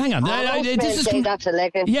on. That's a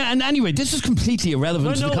leg. Yeah, and anyway, this is completely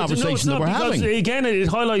irrelevant to the conversation that we're having. Again, it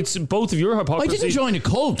highlights both of your hypocrisy. I didn't join a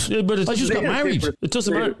cult. But I just got married. It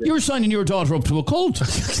doesn't matter. You were signing your daughter up to a cult.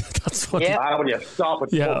 That's what... Stop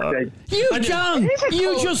it. You, John,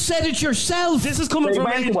 you just said it yourself. This is coming from...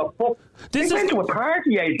 They went to a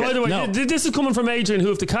party, Adrian. By the way, this is coming from Adrian,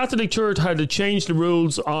 who, if the Catholic Church had changed the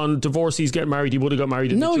rules on divorcees getting married, he would have got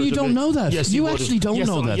married in the church. No, you don't know that. Yes, you actually don't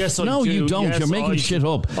know that. Yes, I no, do. You don't. Yes, you're making shit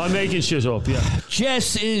up. I'm making shit up, yeah.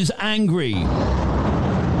 Jess is angry.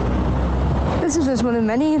 This is just one of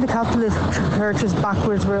many of the Catholic Church's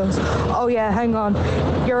backwards rules. Oh yeah, hang on.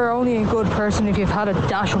 You're only a good person if you've had a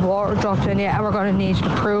dash of water dropped in you, and we're going to need you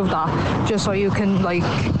to prove that just so you can,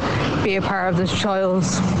 be a part of this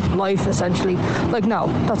child's life, essentially. No,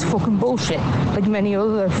 that's fucking bullshit. Like many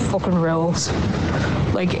other fucking rules.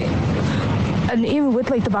 And even with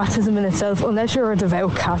the baptism in itself, unless you're a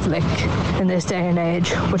devout Catholic in this day and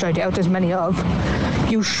age, which I doubt there's many of,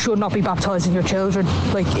 you should not be baptising your children.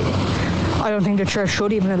 I don't think the church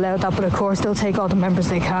should even allow that, but of course they'll take all the members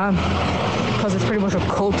they can, because it's pretty much a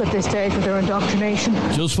cult at this stage with their indoctrination.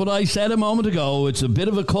 Just what I said a moment ago, it's a bit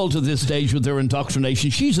of a cult at this stage with their indoctrination.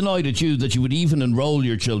 She's annoyed at you that you would even enrol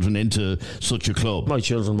your children into such a club. My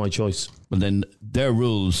children, my choice. Well then, their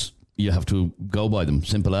rules... you have to go by them.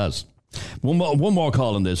 Simple as. One more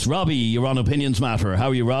call on this. Robbie, you're on Opinions Matter. How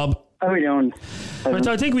are you, Rob? How are we doing?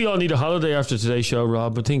 I think we all need a holiday after today's show,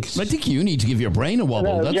 Rob. I think you need to give your brain a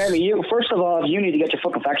wobble. No, Jeremy, first of all, you need to get your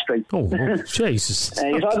fucking facts straight. Oh, Jesus.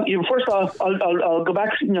 First off, I'll go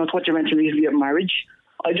back to what you mentioned recently about marriage.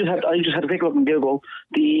 I just had to take a look on Google.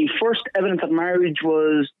 The first evidence of marriage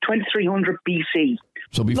was 2300 BC.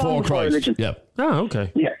 So before Christ. Religion. Yeah. Oh,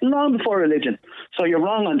 okay. Yeah, long before religion. So you're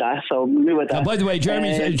wrong on that. So we'll move with that. Now, by the way,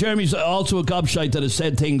 Jeremy's also a gobshite that has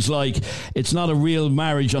said things like it's not a real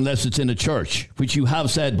marriage unless it's in a church, which you have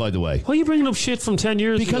said, by the way. Why are you bringing up shit from 10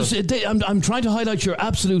 years because ago? Because I'm trying to highlight your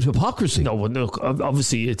absolute hypocrisy. No, look,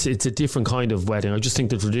 obviously it's a different kind of wedding. I just think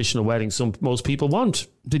the traditional wedding most people want.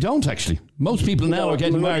 They don't, actually. Most people now are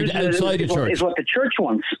getting married outside a church. Is what the church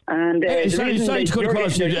wants. And sorry to cut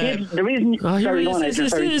across you. The reason...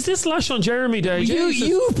 Is this lash on Jeremy Day?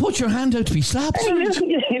 You put your hand out to be slapped.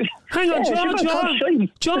 Hang on,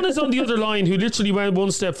 John is on the other line who literally went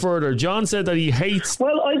one step further. John said that he hates...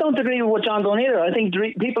 Well, I don't agree with what John's done either. I think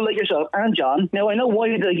people like yourself and John... Now, I know why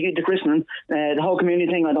the christening, the whole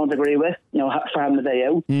community thing I don't agree with, for having the day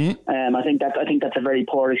out. I think that's a very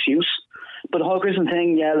poor excuse. But the whole christening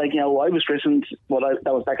thing, yeah, I was christened, that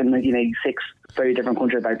was back in 1986, very different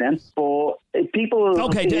country back then. But people...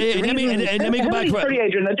 Okay, let me go back... Sorry,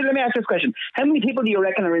 Adrian, let me ask this question. How many people do you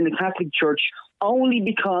reckon are in the Catholic Church only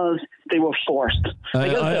because they were forced?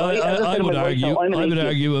 I would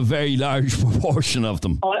argue a very large proportion of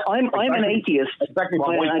them. I'm an atheist. I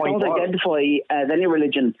don't identify as any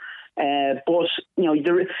religion. But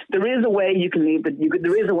there is a way you can leave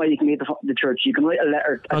the church. You can write a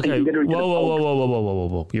letter.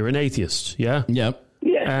 Whoa! You're an atheist, yeah? Yeah.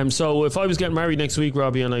 Yeah. So if I was getting married next week,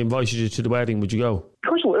 Robbie, and I invited you to the wedding, would you go? Of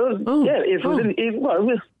course I would. Oh. Yeah. If it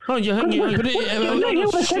was. But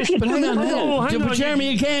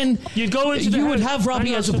Jeremy, again, you'd go into you would have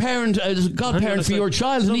Robbie as a parent, as a godparent for your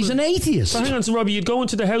child, and he's an atheist. Hang on, so Robbie, you'd go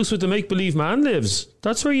into the house where the make-believe man lives.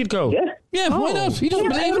 That's where you'd go. Yeah, why not? He doesn't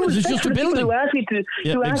believe in it. It's just a building.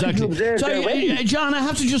 Exactly. So, John, I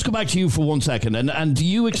have to just go back to you for 1 second, and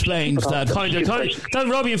you explained that that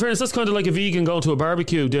Robbie, in fairness, that's kind of like a vegan going to a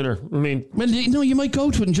barbecue dinner. I mean, well, no, you might go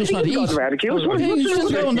to it and just not eat. You still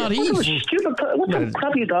go and not eat. What the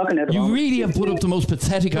crap are you talking about? You really have put up the most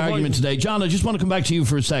pathetic argument today, John. I just want to come back to you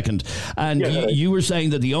for a second, and you were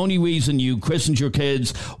saying that the only reason you christened your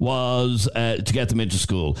kids was to get them into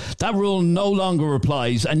school. That rule no longer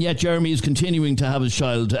applies, and yet Jeremy is continuing to have his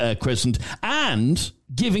child christened and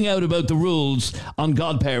giving out about the rules on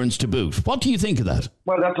godparents to boot. What do you think of that?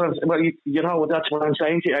 Well, that's what I'm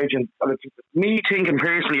saying to you, Agent. Me thinking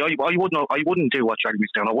personally, I wouldn't do what Jeremy's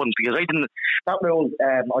doing. I wouldn't, because that rule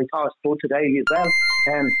I thought stood today as well.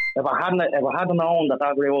 If I hadn't known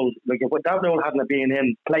that rule, if that rule hadn't been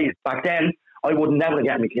in place back then, I would never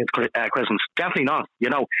get my kids christened. Definitely not.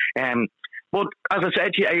 But as I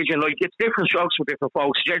said to you, Adrian, it's different strokes for different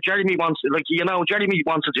folks. Jeremy wants to do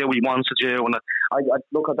what he wants to do, and I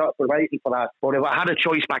look at that for waiting for that. But if I had a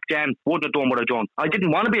choice back then, wouldn't have done what I've done. I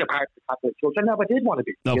didn't want to be a part of the Catholic Church. I never did want to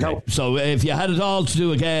be. Okay, so if you had it all to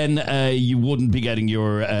do again, you wouldn't be getting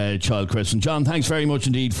your child christened. John, thanks very much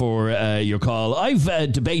indeed for your call. I've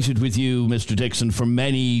debated with you, Mr. Dixon, for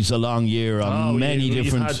many's a long year on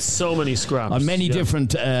you've had so many scraps on many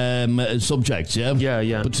different subjects.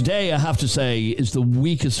 Yeah. But today I have to say is the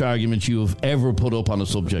weakest argument you have ever put up on a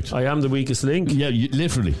subject. I am the weakest link. Yeah,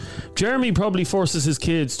 literally. Jeremy probably forces his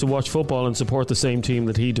kids to watch football and support the same team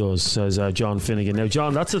that he does, says John Finnegan. Now,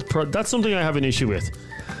 John, that's something I have an issue with.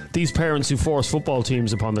 These parents who force football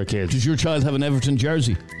teams upon their kids. Does your child have an Everton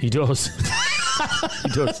jersey? He does. He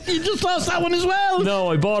does. You just lost that one as well. No,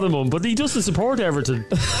 I bought him one, but he doesn't support Everton.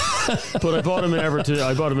 But I bought him an Everton.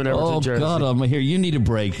 Jersey. God, I'm here. You need a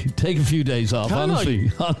break. Take a few days off. Honestly.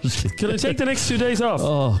 Can I take the next 2 days off?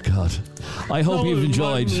 Oh God. I hope you've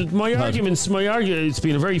enjoyed my arguments. It's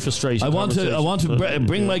been a very frustrating. I want to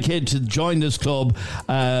bring my kid to join this club,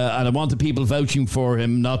 and I want the people vouching for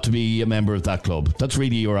him not to be a member of that club. That's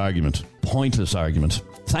really your argument. Pointless argument.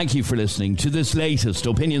 Thank you for listening to this latest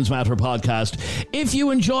Opinions Matter podcast. If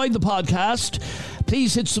you enjoyed the podcast,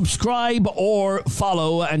 please hit subscribe or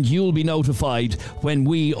follow and you'll be notified when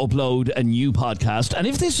we upload a new podcast. And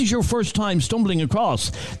if this is your first time stumbling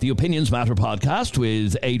across the Opinions Matter podcast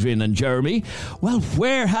with Adrian and Jeremy, well,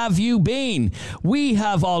 where have you been? We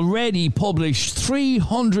have already published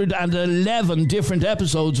 311 different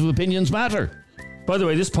episodes of Opinions Matter. By the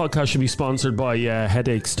way, this podcast should be sponsored by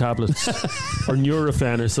Headaches tablets or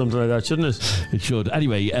Nurofen or something like that, shouldn't it? It should.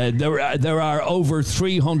 Anyway, there are over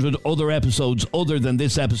 300 other episodes other than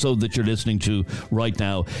this episode that you're listening to right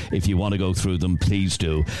now. If you want to go through them, please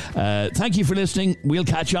do. Thank you for listening. We'll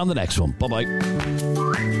catch you on the next one. Bye-bye.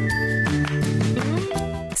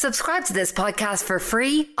 Subscribe to this podcast for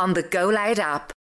free on the Go Loud app.